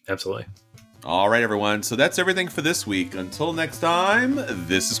 absolutely. All right, everyone. So that's everything for this week. Until next time,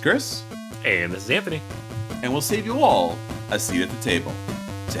 this is Chris. And this is Anthony. And we'll save you all a seat at the table.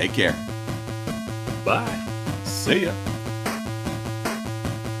 Take care. Bye. See ya.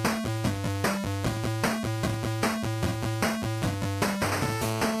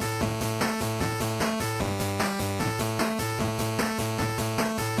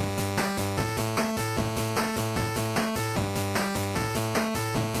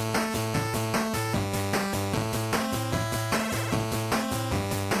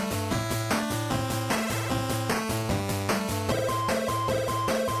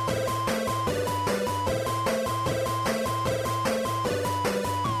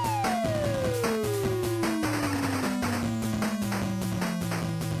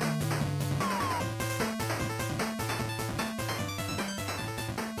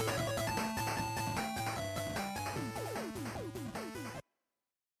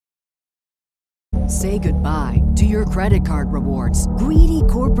 Say goodbye to your credit card rewards. Greedy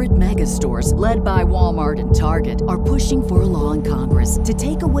corporate mega stores, led by Walmart and Target, are pushing for a law in Congress to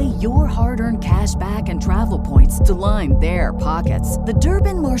take away your hard-earned cash back and travel points to line their pockets. The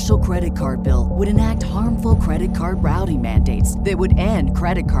Durbin-Marshall credit card bill would enact harmful credit card routing mandates that would end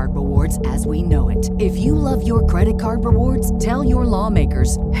credit card rewards as we know it. If you love your credit card rewards, tell your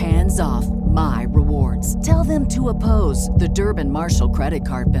lawmakers, hands off my rewards. Tell them to oppose the Durbin-Marshall credit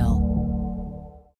card bill.